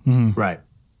 Mm-hmm. Right.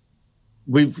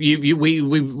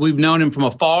 We've known him from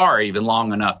afar even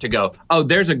long enough to go, oh,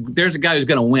 there's a guy who's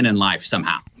going to win in life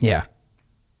somehow. Yeah.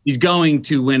 He's going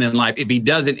to win in life if he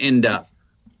doesn't end up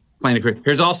playing a career.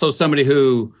 Here's also somebody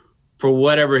who, for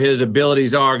whatever his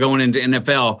abilities are going into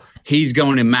NFL, he's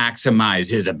going to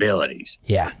maximize his abilities.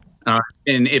 Yeah.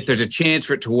 And if there's a chance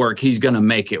for it to work, he's going to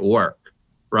make it work.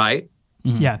 Right.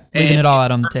 Mm-hmm. Yeah. Leaving it all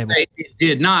out on the table. It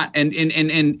did not. And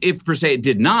if per se it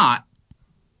did not,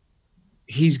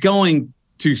 he's going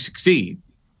to succeed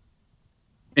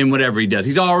in whatever he does.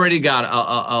 He's already got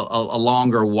a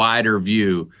longer, wider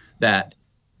view that,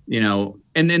 and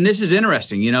then this is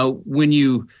interesting,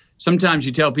 when sometimes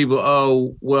you tell people,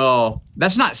 oh, well,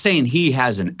 that's not saying he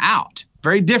has an out.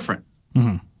 Very different.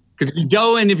 Mm-hmm. Because if you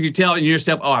go in, if you're telling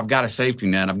yourself, oh, I've got a safety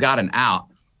net, I've got an out,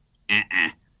 it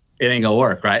ain't going to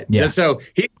work, right? Yeah. So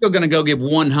he's still going to go give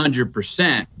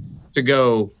 100% to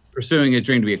go pursuing his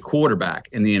dream to be a quarterback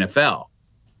in the NFL.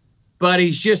 But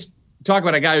he's just talk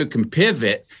about a guy who can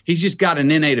pivot. He's just got an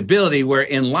innate ability where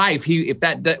in life,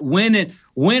 when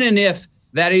and if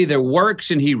that either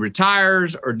works and he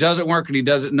retires or doesn't work and he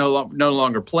doesn't no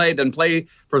longer doesn't play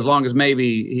for as long as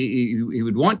maybe he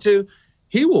would want to,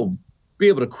 he will be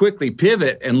able to quickly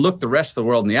pivot and look the rest of the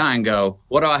world in the eye and go,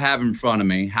 what do I have in front of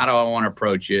me? How do I want to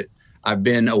approach it? I've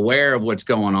been aware of what's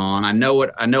going on. I know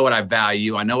what I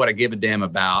value. I know what I give a damn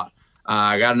about.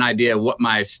 I got an idea of what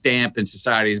my stamp in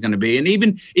society is going to be. And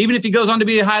even if he goes on to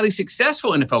be a highly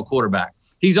successful NFL quarterback,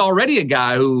 he's already a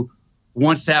guy who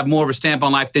wants to have more of a stamp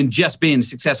on life than just being a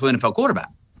successful NFL quarterback.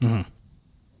 Mm-hmm.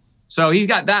 So he's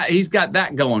got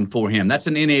that going for him. That's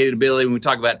an innate ability when we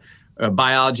talk about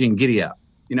biology and giddy up.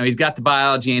 He's got the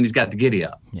biology and he's got the giddy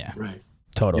up. Yeah, right.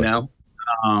 Totally.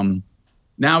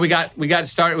 Now we got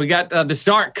started. We got the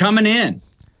Sark coming in.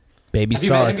 Baby Have you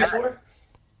Sark. met him before?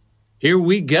 Here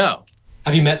we go.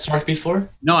 Have you met Sark before?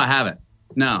 No, I haven't.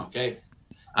 No. Okay.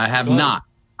 I have not.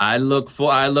 I look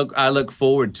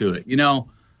forward to it.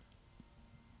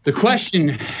 The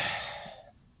question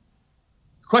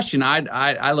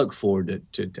I look forward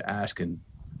to asking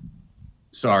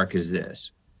Sark is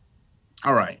this.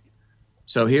 All right.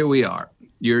 So here we are.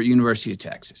 You're at University of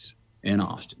Texas in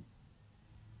Austin.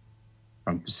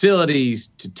 From facilities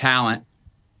to talent,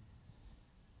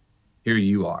 here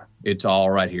you are. It's all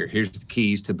right here. Here's the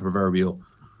keys to the proverbial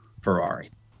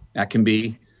Ferrari. That can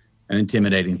be an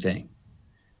intimidating thing.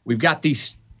 We've got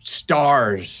these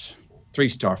stars,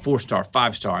 3-star, 4-star,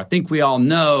 5-star. I think we all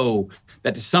know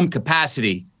that to some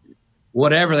capacity,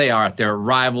 whatever they are out there,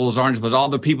 Rivals, Orange Boys, all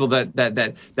the people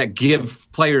that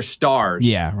give players stars.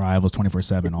 Yeah, Rivals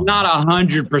 24/7. It's not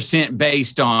 100%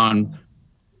 based on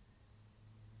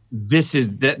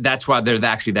that's why they're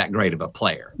actually that great of a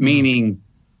player. Mm-hmm. Meaning,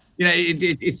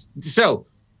 it's so.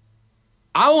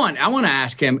 I want to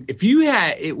ask him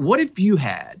what if you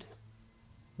had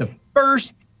the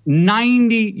first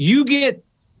 90? You get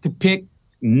to pick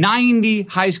 90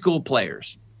 high school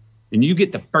players, and you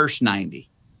get the first 90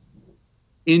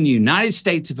 in the United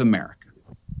States of America.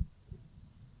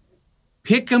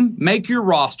 Pick them, make your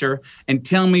roster, and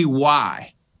tell me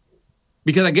why.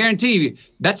 Because I guarantee you,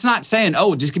 that's not saying,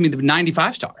 oh, just give me the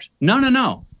 95 stars.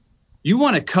 No. You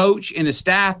want a coach and a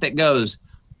staff that goes,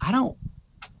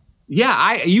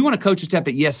 you want a coach and staff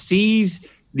that, sees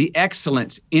the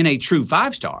excellence in a true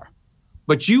 5-star.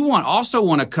 But you also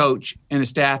want a coach and a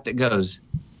staff that goes,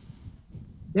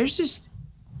 there's this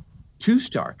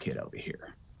 2-star kid over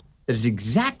here that is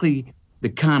exactly the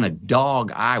kind of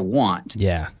dog I want.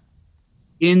 Yeah.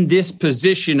 In this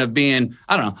position of being,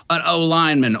 I don't know, an O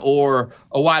lineman or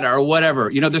a wide or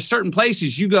whatever. There's certain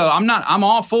places you go, I'm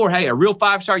all for, hey, a real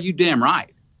 5-star, you damn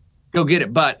right. Go get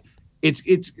it. But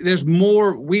there's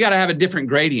more. We got to have a different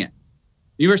gradient.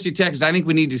 University of Texas, I think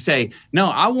we need to say, no,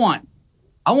 I want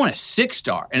a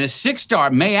 6-star, and a 6-star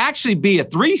may actually be a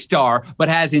 3-star, but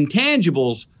has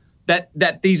intangibles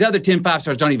that these other 10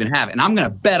 5-stars don't even have. And I'm going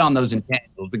to bet on those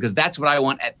intangibles because that's what I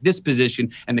want at this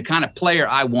position and the kind of player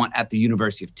I want at the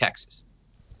University of Texas.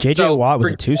 J.J. Watt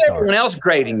was a 2-star. Everyone else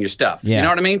grading your stuff. Yeah. You know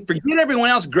what I mean? Forget everyone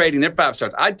else grading their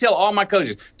 5-stars. I tell all my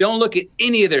coaches, don't look at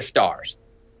any of their stars.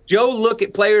 Joe, look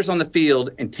at players on the field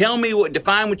and tell me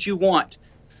define what you want.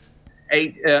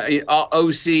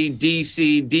 OC,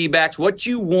 DC, D-backs, what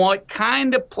you want,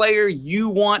 kind of player you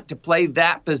want to play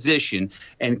that position,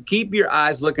 and keep your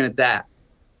eyes looking at that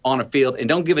on a field and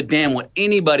don't give a damn what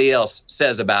anybody else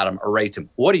says about them or rates them.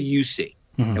 What do you see?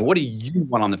 Mm-hmm. And what do you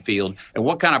want on the field? And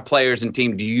what kind of players and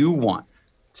team do you want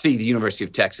to see the University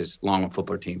of Texas Longhorn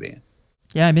football team being?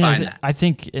 Yeah, I mean, I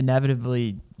think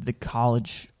inevitably the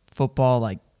college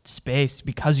football space,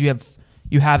 because you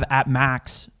have at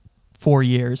max 4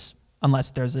 years,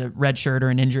 unless there's a red shirt or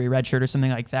an injury red shirt or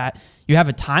something like that, you have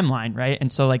a timeline, right?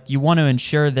 And so you want to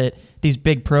ensure that these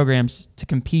big programs to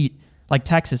compete like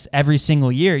Texas every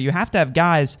single year, you have to have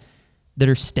guys that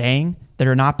are staying, that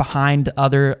are not behind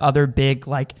other big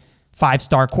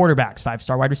 5-star quarterbacks,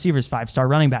 5-star wide receivers, 5-star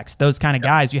running backs, those kind of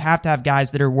guys. You have to have guys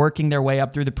that are working their way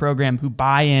up through the program who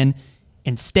buy in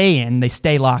and stay in. They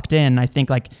stay locked in. I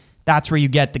think that's where you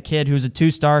get the kid who's a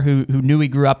 2-star who knew he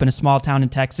grew up in a small town in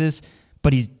Texas,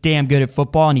 but he's damn good at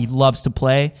football and he loves to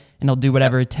play, and he'll do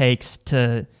whatever it takes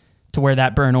to wear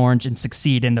that burnt orange and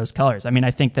succeed in those colors. I mean,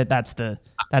 I think that's the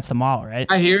model, right?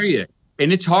 I hear you.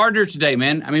 And it's harder today,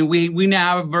 man. I mean, we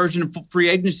now have a version of free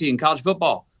agency in college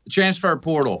football, the transfer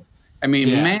portal. I mean,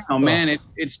 man,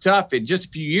 it's tough. Just a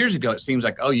few years ago, it seems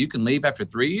like, you can leave after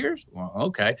 3 years? Well,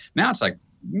 okay. Now it's like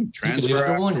transfer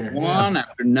after one,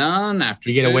 after none,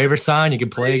 after you get two. a waiver sign, you can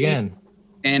play again.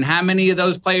 And how many of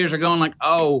those players are going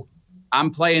I'm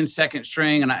playing second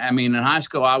string, and I mean, in high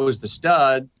school, I was the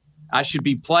stud. I should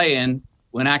be playing,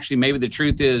 when actually maybe the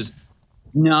truth is,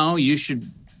 no, you should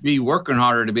be working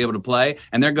harder to be able to play.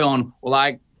 And they're going,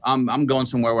 well, I'm going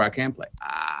somewhere where I can play.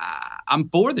 I'm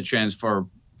for the transfer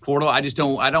portal. I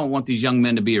don't want these young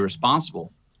men to be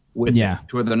irresponsible with it,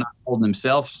 to where they're not holding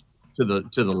themselves to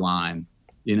the line.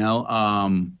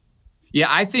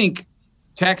 I think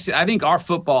Texas. I think our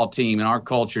football team and our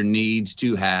culture needs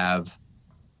to have.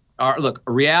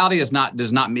 Reality is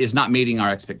not meeting our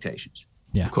expectations.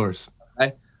 Yeah, of course.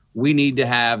 Okay? We need to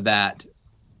have that.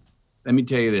 Let me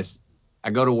tell you this. I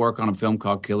go to work on a film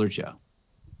called Killer Joe.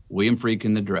 William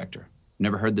Friedkin, the director.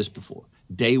 Never heard this before.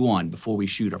 Day one, before we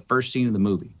shoot our first scene of the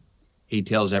movie, he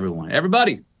tells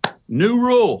everybody, new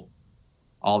rule.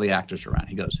 All the actors around.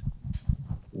 He goes,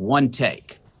 1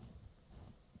 take.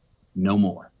 No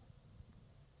more.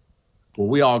 Well,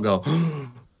 we all go,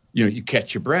 you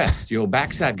catch your breath. Your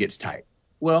backside gets tight.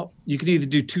 Well, you can either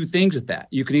do 2 things with that.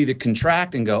 You can either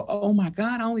contract and go, oh, my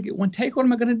God, I only get 1 take. What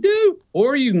am I going to do?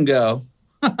 Or you can go,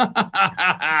 let's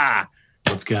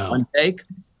go. 1 take,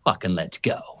 fucking let's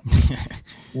go.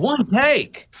 1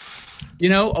 take.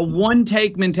 A 1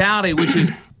 take mentality, which is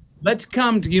let's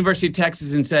come to the University of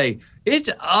Texas and say, it's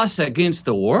us against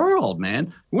the world,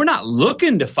 man. We're not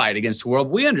looking to fight against the world.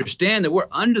 We understand that we're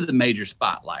under the major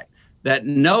spotlight. That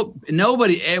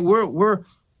nobody, we're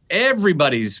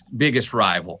everybody's biggest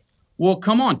rival. Well,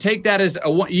 come on, take that as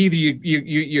either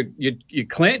you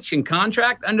clinch and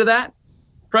contract under that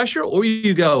pressure, or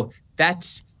you go,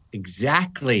 that's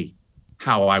exactly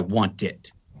how I want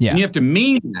it. Yeah, and you have to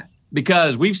mean that,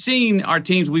 because we've seen our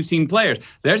teams, we've seen players.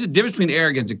 There's a difference between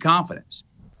arrogance and confidence.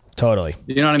 Totally.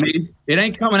 You know what I mean? It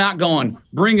ain't coming out going,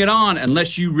 bring it on,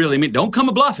 unless you really mean. Don't come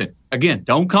a bluffing. Again,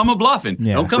 don't come a bluffing.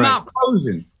 Yeah, don't come out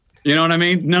posing. You know what I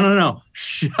mean? No.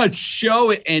 Show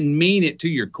it and mean it to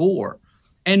your core.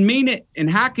 And mean it. And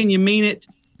how can you mean it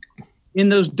in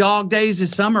those dog days of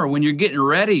summer when you're getting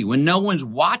ready, when no one's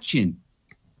watching?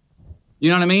 You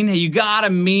know what I mean? You got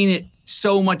to mean it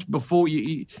so much before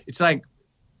you. It's like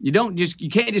you can't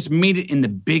just mean it in the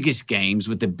biggest games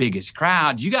with the biggest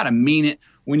crowds. You got to mean it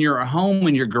when you're at home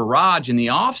in your garage in the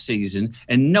off season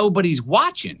and nobody's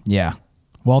watching. Yeah.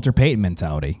 Walter Payton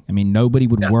mentality. I mean, nobody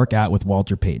would work out with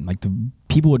Walter Payton. The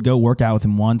people would go work out with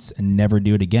him once and never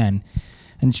do it again.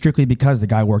 And strictly because the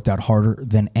guy worked out harder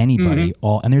than anybody.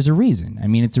 Mm-hmm. And there's a reason. I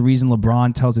mean, it's a reason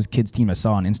LeBron tells his kids' team. I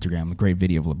saw on Instagram a great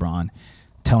video of LeBron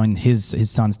telling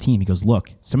his son's team. He goes,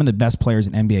 look, some of the best players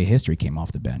in NBA history came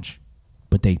off the bench,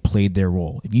 but they played their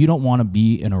role. If you don't want to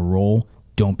be in a role,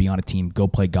 don't be on a team. Go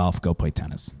play golf. Go play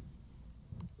tennis.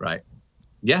 Right.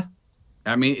 Yeah.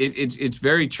 I mean, it's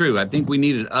very true. I think we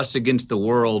needed us against the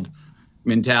world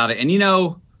mentality. And,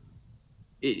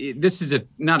 this is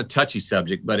not a touchy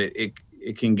subject, but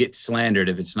it can get slandered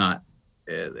if it's not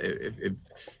if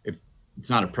it's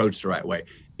not approached the right way.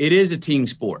 It is a team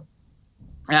sport,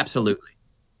 absolutely.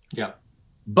 Yeah,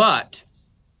 but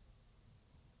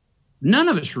none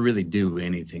of us really do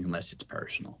anything unless it's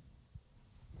personal.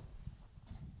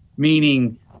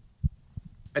 Meaning,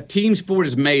 a team sport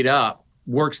is made up.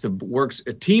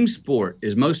 A team sport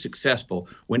is most successful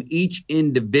when each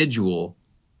individual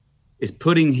is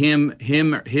putting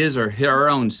his or her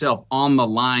own self on the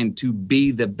line to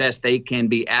be the best they can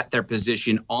be at their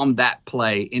position on that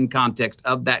play in context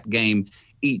of that game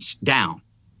each down.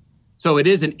 So it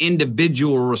is an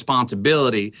individual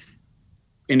responsibility.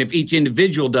 And if each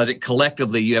individual does it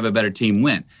collectively, you have a better team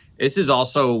win. This is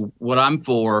also what I'm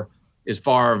for as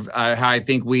far as how I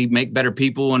think we make better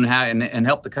people and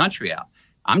help the country out.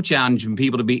 I'm challenging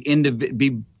people to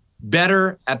be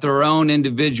better at their own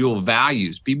individual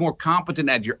values, be more competent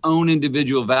at your own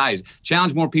individual values,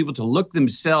 challenge more people to look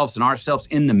themselves and ourselves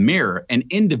in the mirror and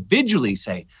individually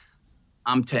say,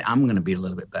 I'm going to be a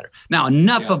little bit better. Now,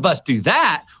 enough of us do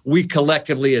that, we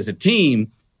collectively as a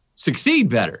team succeed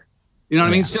better. You know what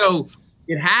I mean? So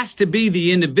it has to be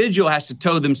the individual has to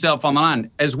toe themselves on the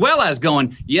line, as well as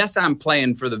going, yes, I'm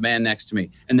playing for the man next to me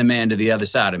and the man to the other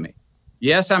side of me.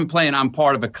 Yes, I'm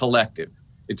part of a collective.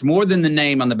 It's more than the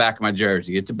name on the back of my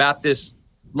jersey. It's about this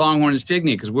Longhorn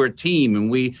insignia because we're a team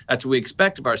and that's what we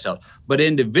expect of ourselves. But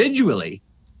individually,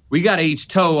 we got to each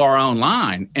toe our own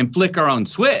line and flick our own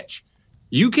switch.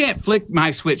 You can't flick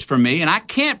my switch for me, and I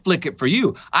can't flick it for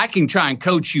you. I can try and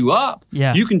coach you up.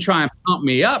 Yeah. You can try and pump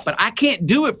me up, but I can't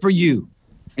do it for you.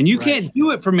 And you can't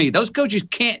do it for me. Those coaches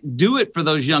can't do it for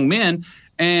those young men.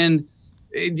 And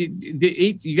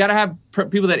you got to have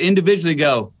people that individually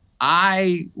go,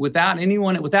 without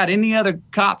any other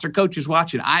cops or coaches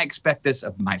watching, I expect this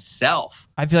of myself.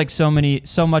 I feel like so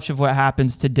much of what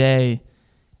happens today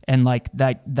and like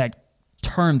that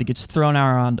term that gets thrown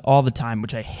around all the time,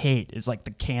 which I hate, is like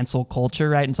the cancel culture,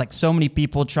 right? And it's like so many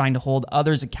people trying to hold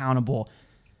others accountable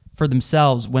for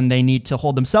themselves when they need to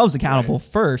hold themselves accountable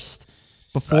first.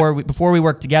 Before we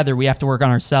work together, we have to work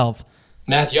on ourselves.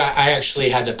 Matthew, I actually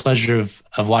had the pleasure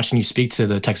of watching you speak to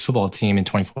the Texas football team in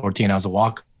 2014. I was a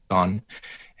walk-on,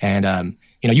 and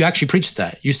you actually preached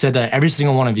that. You said that every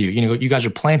single one of you, you guys are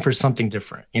playing for something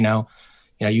different.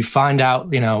 You find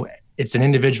out, it's an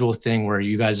individual thing where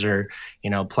you guys are,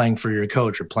 playing for your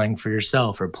coach or playing for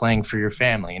yourself or playing for your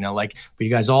family. But you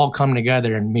guys all come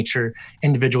together and meet your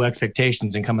individual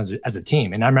expectations and come as a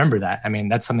team. And I remember that. I mean,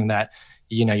 that's something that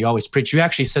you always preach. You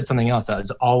actually said something else that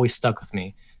has always stuck with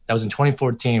me. That was in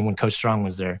 2014 when Coach Strong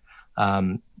was there.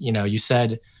 You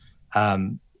said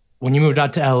when you moved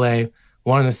out to LA,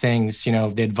 one of the things,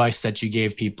 the advice that you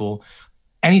gave people,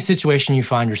 any situation you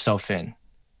find yourself in,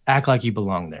 act like you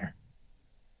belong there.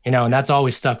 And that's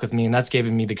always stuck with me, and that's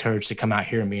given me the courage to come out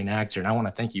here and be an actor. And I want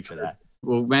to thank you for that.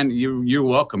 Well, man, you're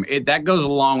welcome. That goes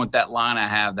along with that line I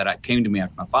have that came to me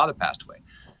after my father passed away.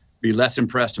 Be less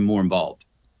impressed and more involved.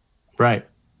 Right.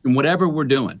 In whatever we're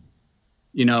doing,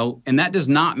 and that does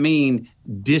not mean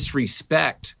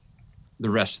disrespect the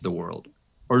rest of the world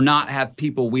or not have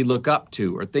people we look up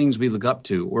to or things we look up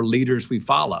to or leaders we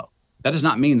follow. That does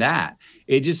not mean that.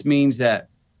 It just means that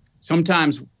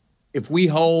sometimes if we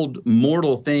hold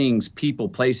mortal things, people,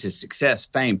 places, success,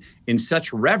 fame in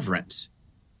such reverence,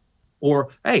 or,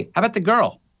 hey, how about the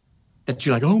girl that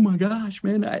you're like, oh my gosh,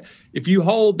 man. If you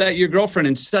hold that your girlfriend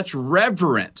in such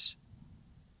reverence,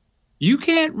 you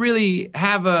can't really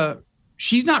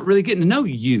she's not really getting to know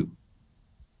you.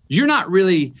 You're not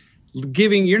really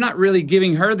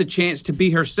giving her the chance to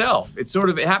be herself. It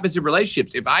happens in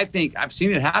relationships. If I think I've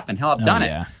seen it happen, hell, I've done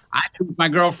it. I think my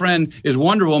girlfriend is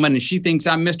Wonder Woman and she thinks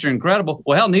I'm Mr. Incredible.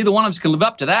 Well, hell, neither one of us can live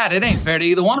up to that. It ain't fair to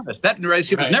either one of us. That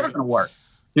relationship is never going to work.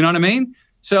 You know what I mean?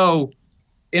 So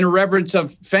in reverence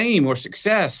of fame or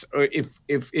success, or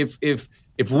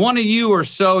if one of you are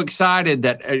so excited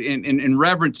that in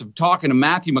reverence of talking to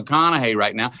Matthew McConaughey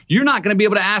right now, you're not going to be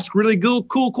able to ask really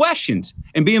cool questions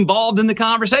and be involved in the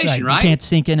conversation, right? You can't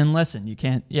sink in and listen. You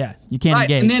can't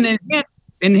engage. And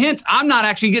then hence, I'm not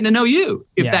actually getting to know you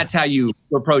if that's how you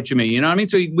approach me. You know what I mean?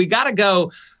 So we got to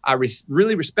go, I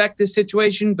really respect this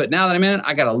situation, but now that I'm in it,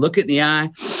 I got to look it in the eye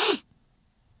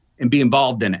and be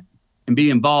involved in it.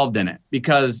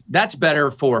 Because that's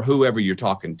better for whoever you're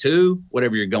talking to,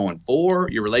 whatever you're going for,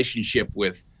 your relationship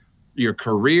with your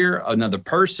career, another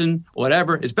person,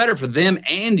 whatever. It's better for them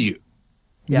and you.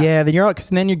 Yeah,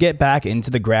 then you get back into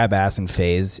the grab assing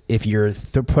phase if you're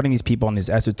putting these people on these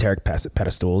esoteric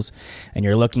pedestals and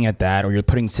you're looking at that, or you're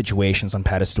putting situations on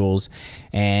pedestals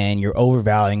and you're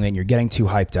overvaluing it and you're getting too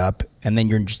hyped up, and then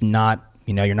you're just not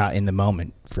You know, you're not in the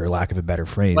moment, for lack of a better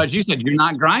phrase. But you said you're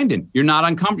not grinding. You're not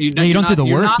uncomfortable. You don't do the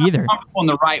work either. Uncomfortable in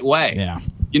the right way. Yeah.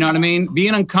 You know what I mean?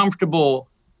 Being uncomfortable,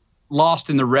 lost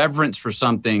in the reverence for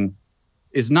something,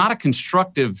 is not a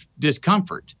constructive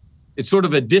discomfort. It's sort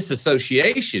of a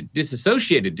disassociated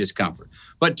discomfort.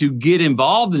 But to get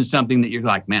involved in something that you're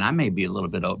like, man, I may be a little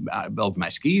bit over my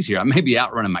skis here. I may be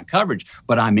outrunning my coverage,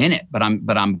 but I'm in it. But I'm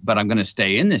going to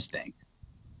stay in this thing.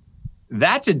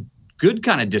 That's a good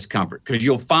kind of discomfort, because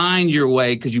you'll find your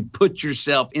way because you put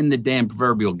yourself in the damn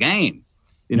proverbial game,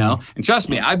 you know? And trust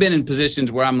me, I've been in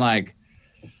positions where I'm like,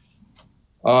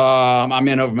 I'm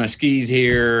in over my skis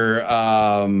here.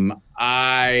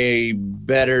 I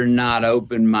better not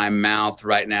open my mouth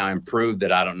right now and prove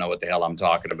that I don't know what the hell I'm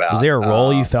talking about. Was there a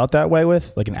role you felt that way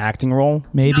with, like an acting role,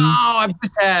 maybe? No,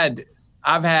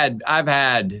 I've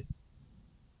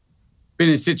been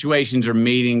in situations or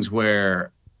meetings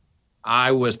where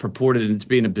I was purported to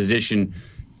be in a position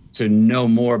to know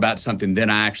more about something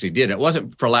than I actually did. It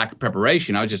wasn't for lack of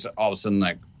preparation. I was just all of a sudden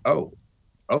like, oh,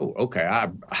 okay. I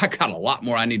got a lot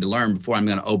more I need to learn before I'm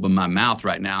going to open my mouth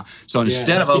right now. So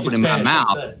instead of opening my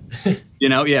mouth,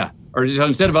 or so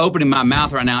instead of opening my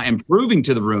mouth right now and proving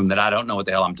to the room that I don't know what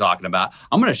the hell I'm talking about,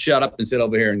 I'm going to shut up and sit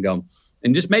over here and go,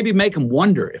 and just maybe make them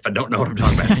wonder if I don't know what I'm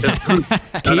talking about.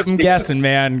 Keep them guessing,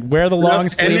 man. Wear the long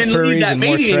sleeves for a reason.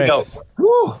 More tricks.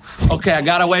 Whew, okay, I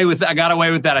got away with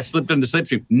that. I slipped into the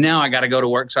slipstream. Now I got to go to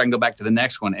work so I can go back to the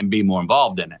next one and be more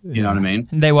involved in it. You know what I mean?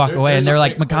 And they walk away and they're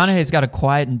like, McConaughey's got a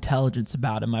quiet intelligence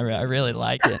about him. I really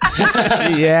like it.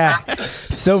 Yeah.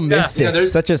 So mystic.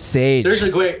 Such a sage. There's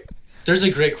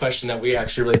a great question that we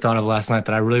actually really thought of last night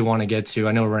that I really want to get to.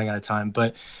 I know we're running out of time,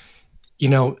 but you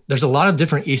know, there's a lot of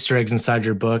different Easter eggs inside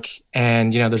your book.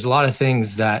 And, you know, there's a lot of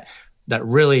things that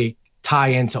really tie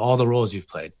into all the roles you've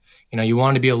played. You know, you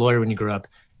wanted to be a lawyer when you grew up.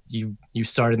 You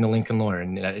started in the Lincoln Lawyer,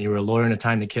 and you were a lawyer in A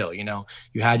Time to Kill. You know,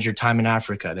 you had your time in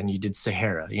Africa, then you did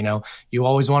Sahara. You know, you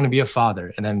always want to be a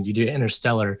father, and then you did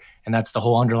Interstellar, and that's the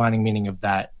whole underlining meaning of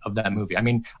that movie. I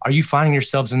mean, are you finding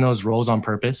yourselves in those roles on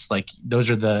purpose? Like those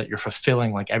are you're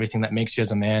fulfilling like everything that makes you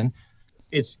as a man?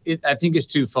 I think it's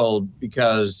twofold,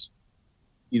 because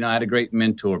you know, I had a great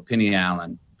mentor, Penny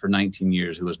Allen, for 19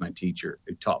 years, who was my teacher,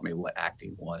 who taught me what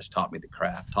acting was, taught me the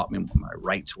craft, taught me what my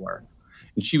rights were.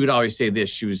 And she would always say this.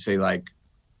 She would say, like,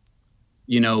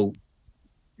 you know,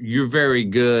 you're very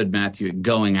good, Matthew, at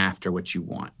going after what you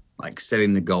want, like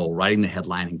setting the goal, writing the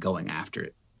headline and going after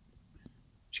it.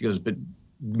 She goes, but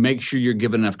make sure you're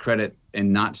given enough credit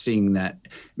and not seeing that.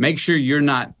 Make sure you're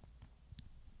not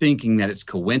thinking that it's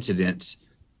coincidence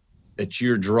that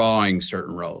you're drawing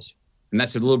certain roles. And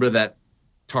that's a little bit of that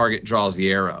target draws the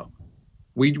arrow.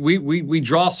 We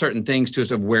draw certain things to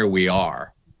us of where we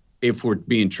are if we're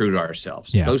being true to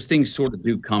ourselves. Yeah. Those things sort of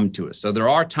do come to us. So there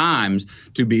are times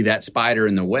to be that spider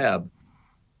in the web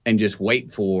and just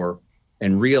wait for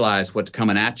and realize what's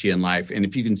coming at you in life. And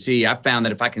if you can see, I found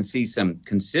that if I can see some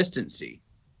consistency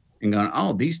and going,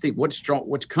 oh, these things,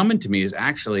 what's coming to me is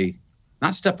actually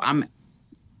not stuff I'm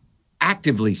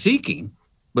actively seeking,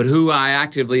 but who I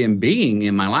actively am being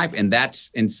in my life. And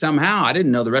somehow I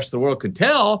didn't know the rest of the world could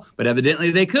tell, but evidently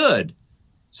they could.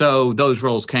 So those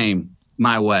roles came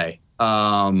my way.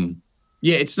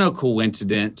 It's no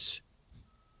coincidence,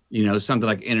 you know, something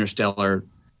like Interstellar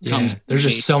comes. There's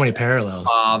just so many parallels.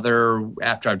 Father,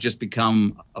 after I've just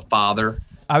become a father.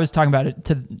 I was talking about it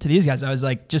to these guys. I was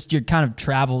like, just your kind of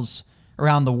travels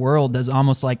around the world as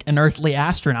almost like an earthly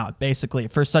astronaut, basically,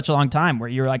 for such a long time, where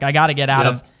you're like, I got to get out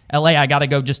of LA. I got to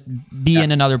go just be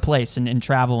in another place and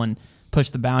travel and push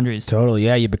the boundaries. Totally,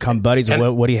 yeah. You become buddies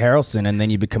with Woody Harrelson, and then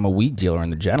you become a weed dealer in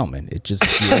The Gentleman. It just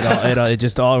it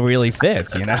just all really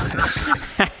fits, you know.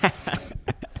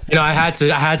 You know, I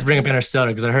had to bring up Interstellar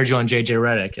because I heard you on JJ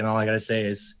Redick, and all I gotta say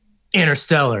is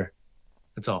Interstellar.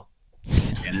 That's all.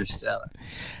 Interstellar.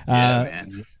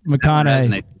 Man.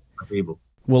 McConaughey.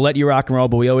 We'll let you rock and roll,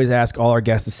 but we always ask all our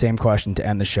guests the same question to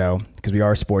end the show, because we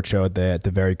are a sports show at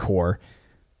the very core.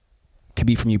 Could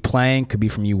be from you playing, could be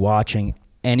from you watching,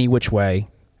 any which way.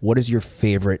 What is your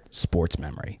favorite sports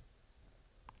memory?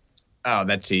 Oh,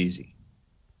 that's easy.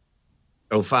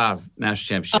 05 national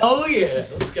championship. Oh yeah,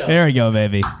 let's go. There we go,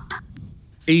 baby.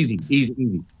 Easy.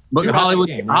 But Hollywood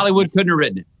couldn't have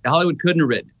written it. Hollywood couldn't have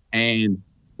written it. And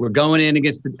we're going in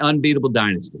against the unbeatable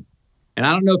dynasty. And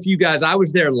I don't know if you guys, I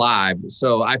was there live,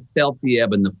 so I felt the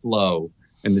ebb and the flow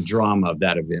and the drama of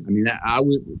that event. I mean, I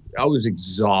was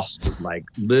exhausted, like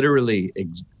literally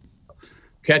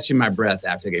catching my breath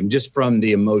after the game, just from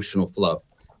the emotional flow.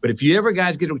 But if you ever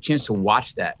guys get a chance to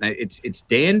watch that, it's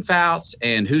Dan Fouts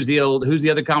and who's the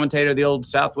other commentator, the old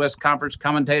Southwest Conference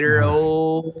commentator,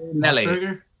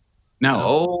 Nelly. No,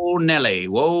 oh Nelly,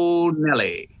 whoa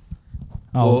Nelly.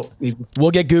 Oh,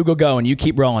 we'll get Google going. You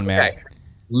keep rolling, man. Okay.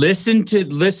 Listen to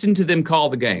them call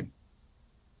the game.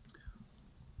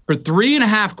 For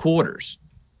 3.5 quarters,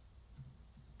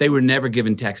 they were never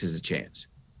giving Texas a chance.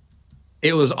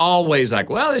 It was always like,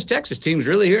 well, this Texas team's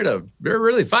really they're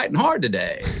really fighting hard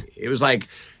today. It was like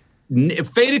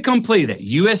fait accompli that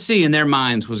USC in their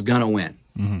minds was going to win.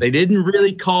 Mm-hmm. They didn't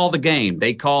really call the game.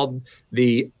 They called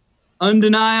the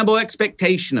undeniable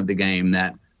expectation of the game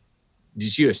that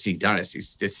just USC dynasty,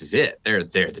 this is it. They're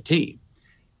the team.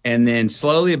 And then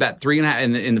slowly about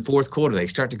 3.5 in the fourth quarter, they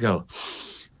start to go,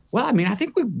 well, I mean, I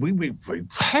think we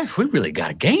really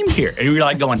got a game here. And you're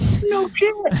like going, no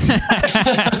shit.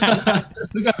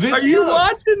 Are you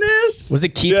watching this? Was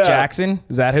it Keith Jackson?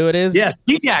 Is that who it is? Yes,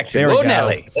 Keith Jackson. There we go.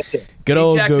 Nelly. Good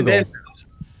old Jackson Google.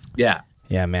 Yeah.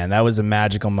 Yeah, man, that was a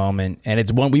magical moment. And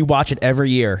it's one we watch it every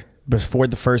year. Before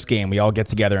the first game, we all get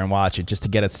together and watch it just to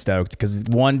get us stoked. Because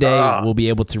one day we'll be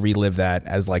able to relive that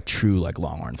as like true like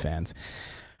Longhorn fans.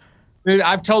 Dude,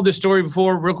 I've told this story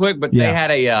before real quick, but they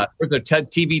had a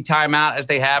TV timeout as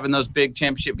they have in those big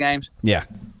championship games. Yeah.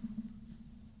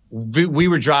 We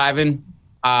were driving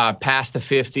past the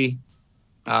 50.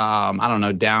 I don't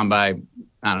know, down by,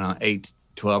 8,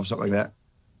 12, something like that.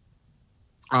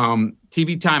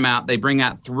 TV timeout. They bring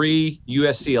out 3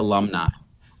 USC alumni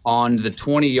on the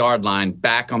 20-yard line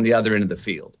back on the other end of the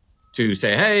field to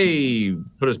say, hey,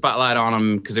 put a spotlight on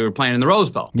them because they were playing in the Rose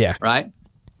Bowl. Yeah. Right?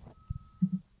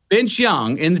 Vince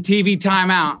Young in the TV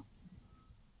timeout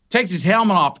takes his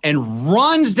helmet off and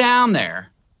runs down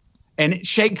there and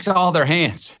shakes all their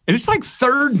hands. And it's like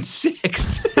 3rd and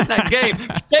 6 in that game.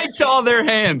 Shakes all their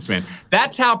hands, man.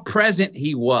 That's how present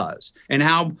he was. And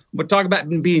how we talk about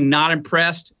being not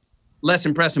impressed, less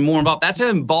impressed and more involved. That's how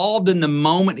involved in the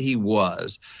moment he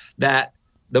was, that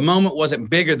the moment wasn't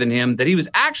bigger than him, that he was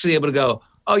actually able to go,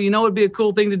 oh, you know, it'd be a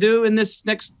cool thing to do in this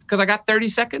next, because I got 30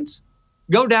 seconds.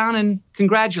 Go down and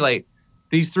congratulate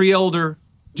these 3 older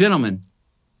gentlemen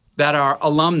that are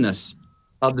alumnus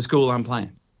of the school I'm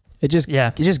playing. It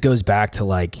just goes back to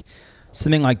like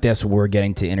something like this where we're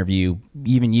getting to interview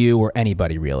even you or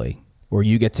anybody really, where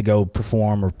you get to go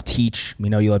perform or teach. We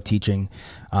know you love teaching,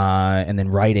 and then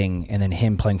writing, and then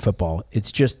him playing football.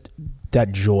 It's just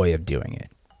that joy of doing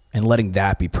it and letting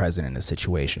that be present in a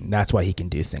situation. That's why he can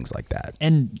do things like that.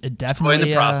 And it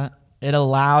definitely it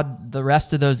allowed the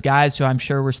rest of those guys who I'm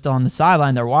sure were still on the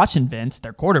sideline, they're watching Vince,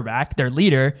 their quarterback, their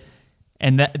leader,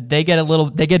 and that they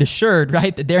get assured,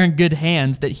 right, that they're in good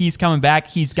hands, that he's coming back,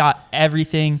 he's got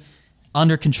everything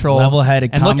under control. Level-headed,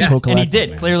 and he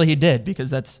did. Man. Clearly he did, because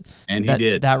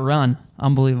that run,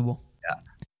 unbelievable.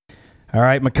 Yeah. All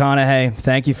right, McConaughey,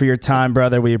 thank you for your time,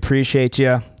 brother. We appreciate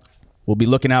you. We'll be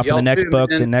looking out for the next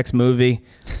book, the next movie,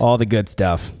 all the good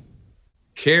stuff.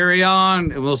 Carry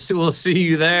on, and we'll see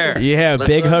you there. Yeah,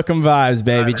 big hook 'em vibes,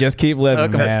 baby. Just keep living,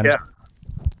 man.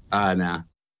 Nah.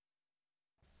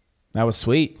 That was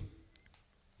sweet.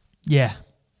 Yeah,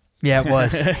 it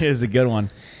was. It was a good one.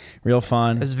 Real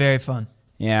fun. It was very fun.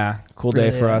 Yeah, cool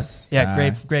day for us.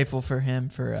 Yeah, grateful for him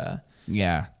for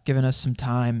giving us some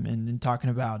time and talking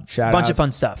about a bunch of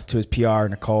fun stuff. To his PR,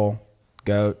 Nicole,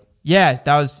 GOAT. Yeah,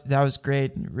 that was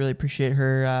great. Really appreciate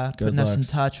her putting us in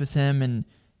touch with him. And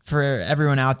for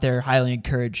everyone out there, highly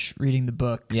encourage reading the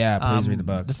book. Yeah, please read the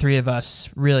book. The 3 of us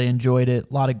really enjoyed it.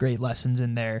 A lot of great lessons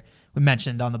in there. We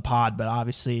mentioned on the pod, but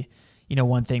obviously,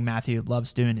 one thing Matthew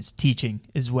loves doing is teaching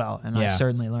as well. And I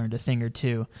certainly learned a thing or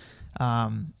two.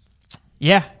 And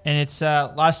it's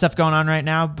a lot of stuff going on right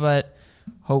now, but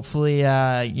hopefully,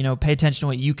 pay attention to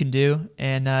what you can do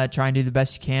and try and do the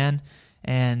best you can.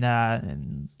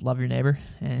 And love your neighbor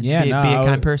and be a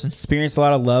kind person. Experienced a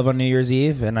lot of love on New Year's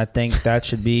Eve, and I think that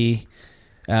should be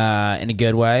in a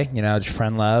good way, just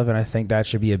friend love, and I think that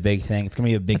should be a big thing. It's going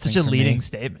to be a big thing. Such a leading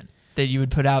statement that you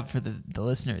would put out for the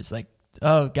listeners, like,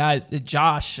 oh, guys,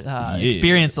 Josh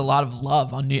experienced a lot of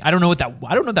love on New. I don't know what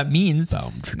that means.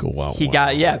 He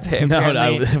got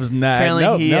it was not. Apparently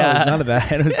it was none of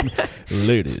that.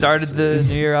 It was started the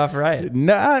New Year off right.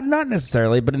 No, not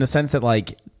necessarily, but in the sense that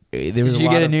like. Did you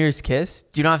get a New Year's kiss?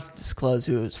 You don't have to disclose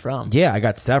who it was from. Yeah, I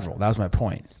got several. That was my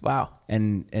point. Wow.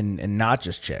 And not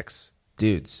just chicks,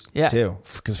 dudes too,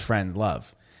 because friend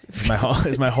love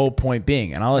is my whole point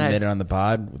being. And I'll admit it on the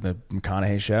pod with the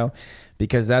McConaughey show,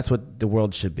 because that's what the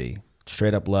world should be.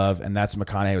 Straight up love, and that's what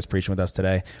McConaughey was preaching with us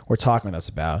today. We're talking with us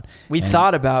about. We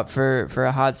thought about for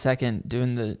a hot second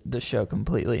doing the show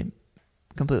completely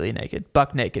completely naked,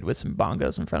 buck naked with some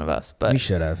bongos in front of us. But we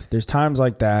should have. There's times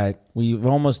like that. We've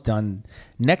almost done.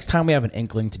 Next time we have an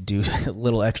inkling to do a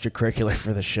little extracurricular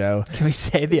for the show. Can we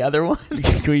say the other one?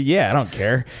 Yeah, I don't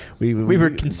care. We were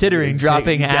considering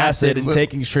dropping acid and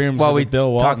taking shrooms while we Bill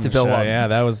Walton talked to Bill Walton. Yeah,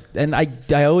 that was. And I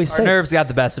always say our nerves got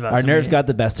the best of us. Our nerves got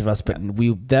the best of us, but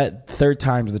that third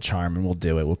time's the charm, and we'll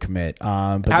do it. We'll commit.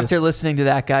 But after listening to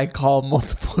that guy call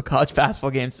multiple college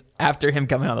basketball games after him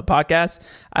coming on the podcast,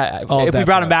 if we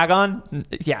brought him back on,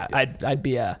 yeah, I'd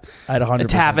be I'd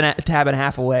 100% a tab and a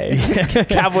half away.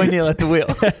 Cowboy Neal at the wheel.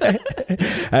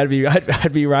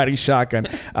 I'd be riding shotgun.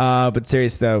 But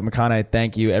serious though, McConaughey,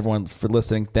 thank you everyone for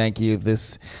listening. Thank you.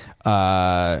 This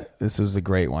was a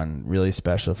great one, really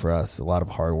special for us. A lot of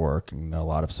hard work and a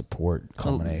lot of support,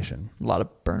 culmination. A lot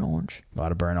of burnt orange.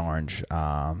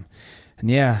 And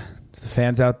yeah, the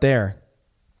fans out there,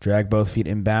 drag both feet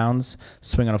inbounds,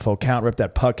 swing on a full count, rip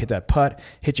that puck, hit that putt,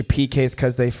 hit your PKs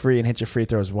because they free, and hit your free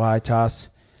throws wide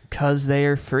toss. Because they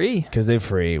are free. Because they're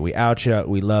free. We out you.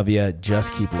 We love you.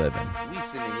 Just keep living. We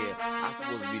sitting here, I'm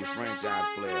supposed to be the franchise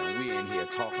player, and we in here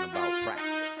talking about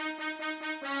practice. 5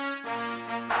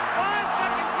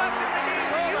 seconds left in the game.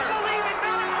 Do you believe in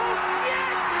miracles?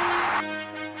 Yes!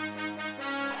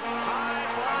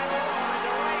 High fly ball into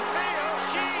right field.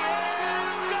 She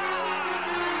is gone!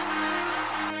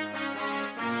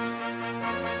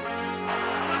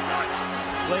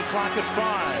 Play clock at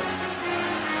 5.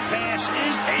 Pass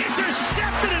is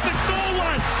intercepted at the goal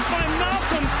line by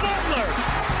Malcolm Butler.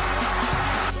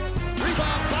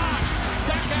 Rebound box.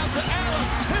 Back out to Allen.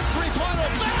 His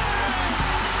three-pointer. Bang!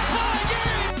 Tie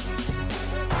game!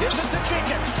 Gives it to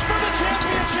Jenkins for the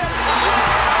championship.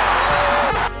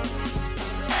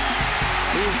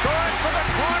 He's going for the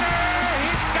corner.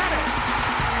 He's got it.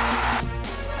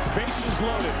 Bases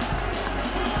loaded.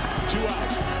 2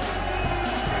 out.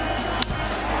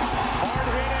 Hard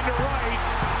hit into right.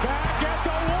 Back at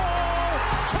the wall.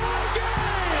 Tie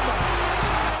game.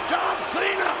 John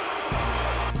Cena.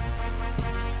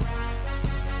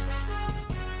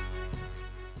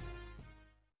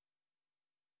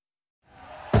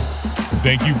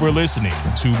 Thank you for listening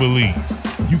to Believe.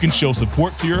 You can show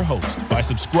support to your host by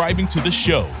subscribing to the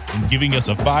show and giving us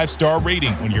a 5-star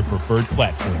rating on your preferred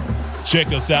platform. Check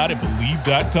us out at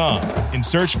Believe.com and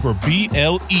search for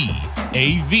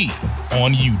BLEAV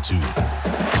on YouTube.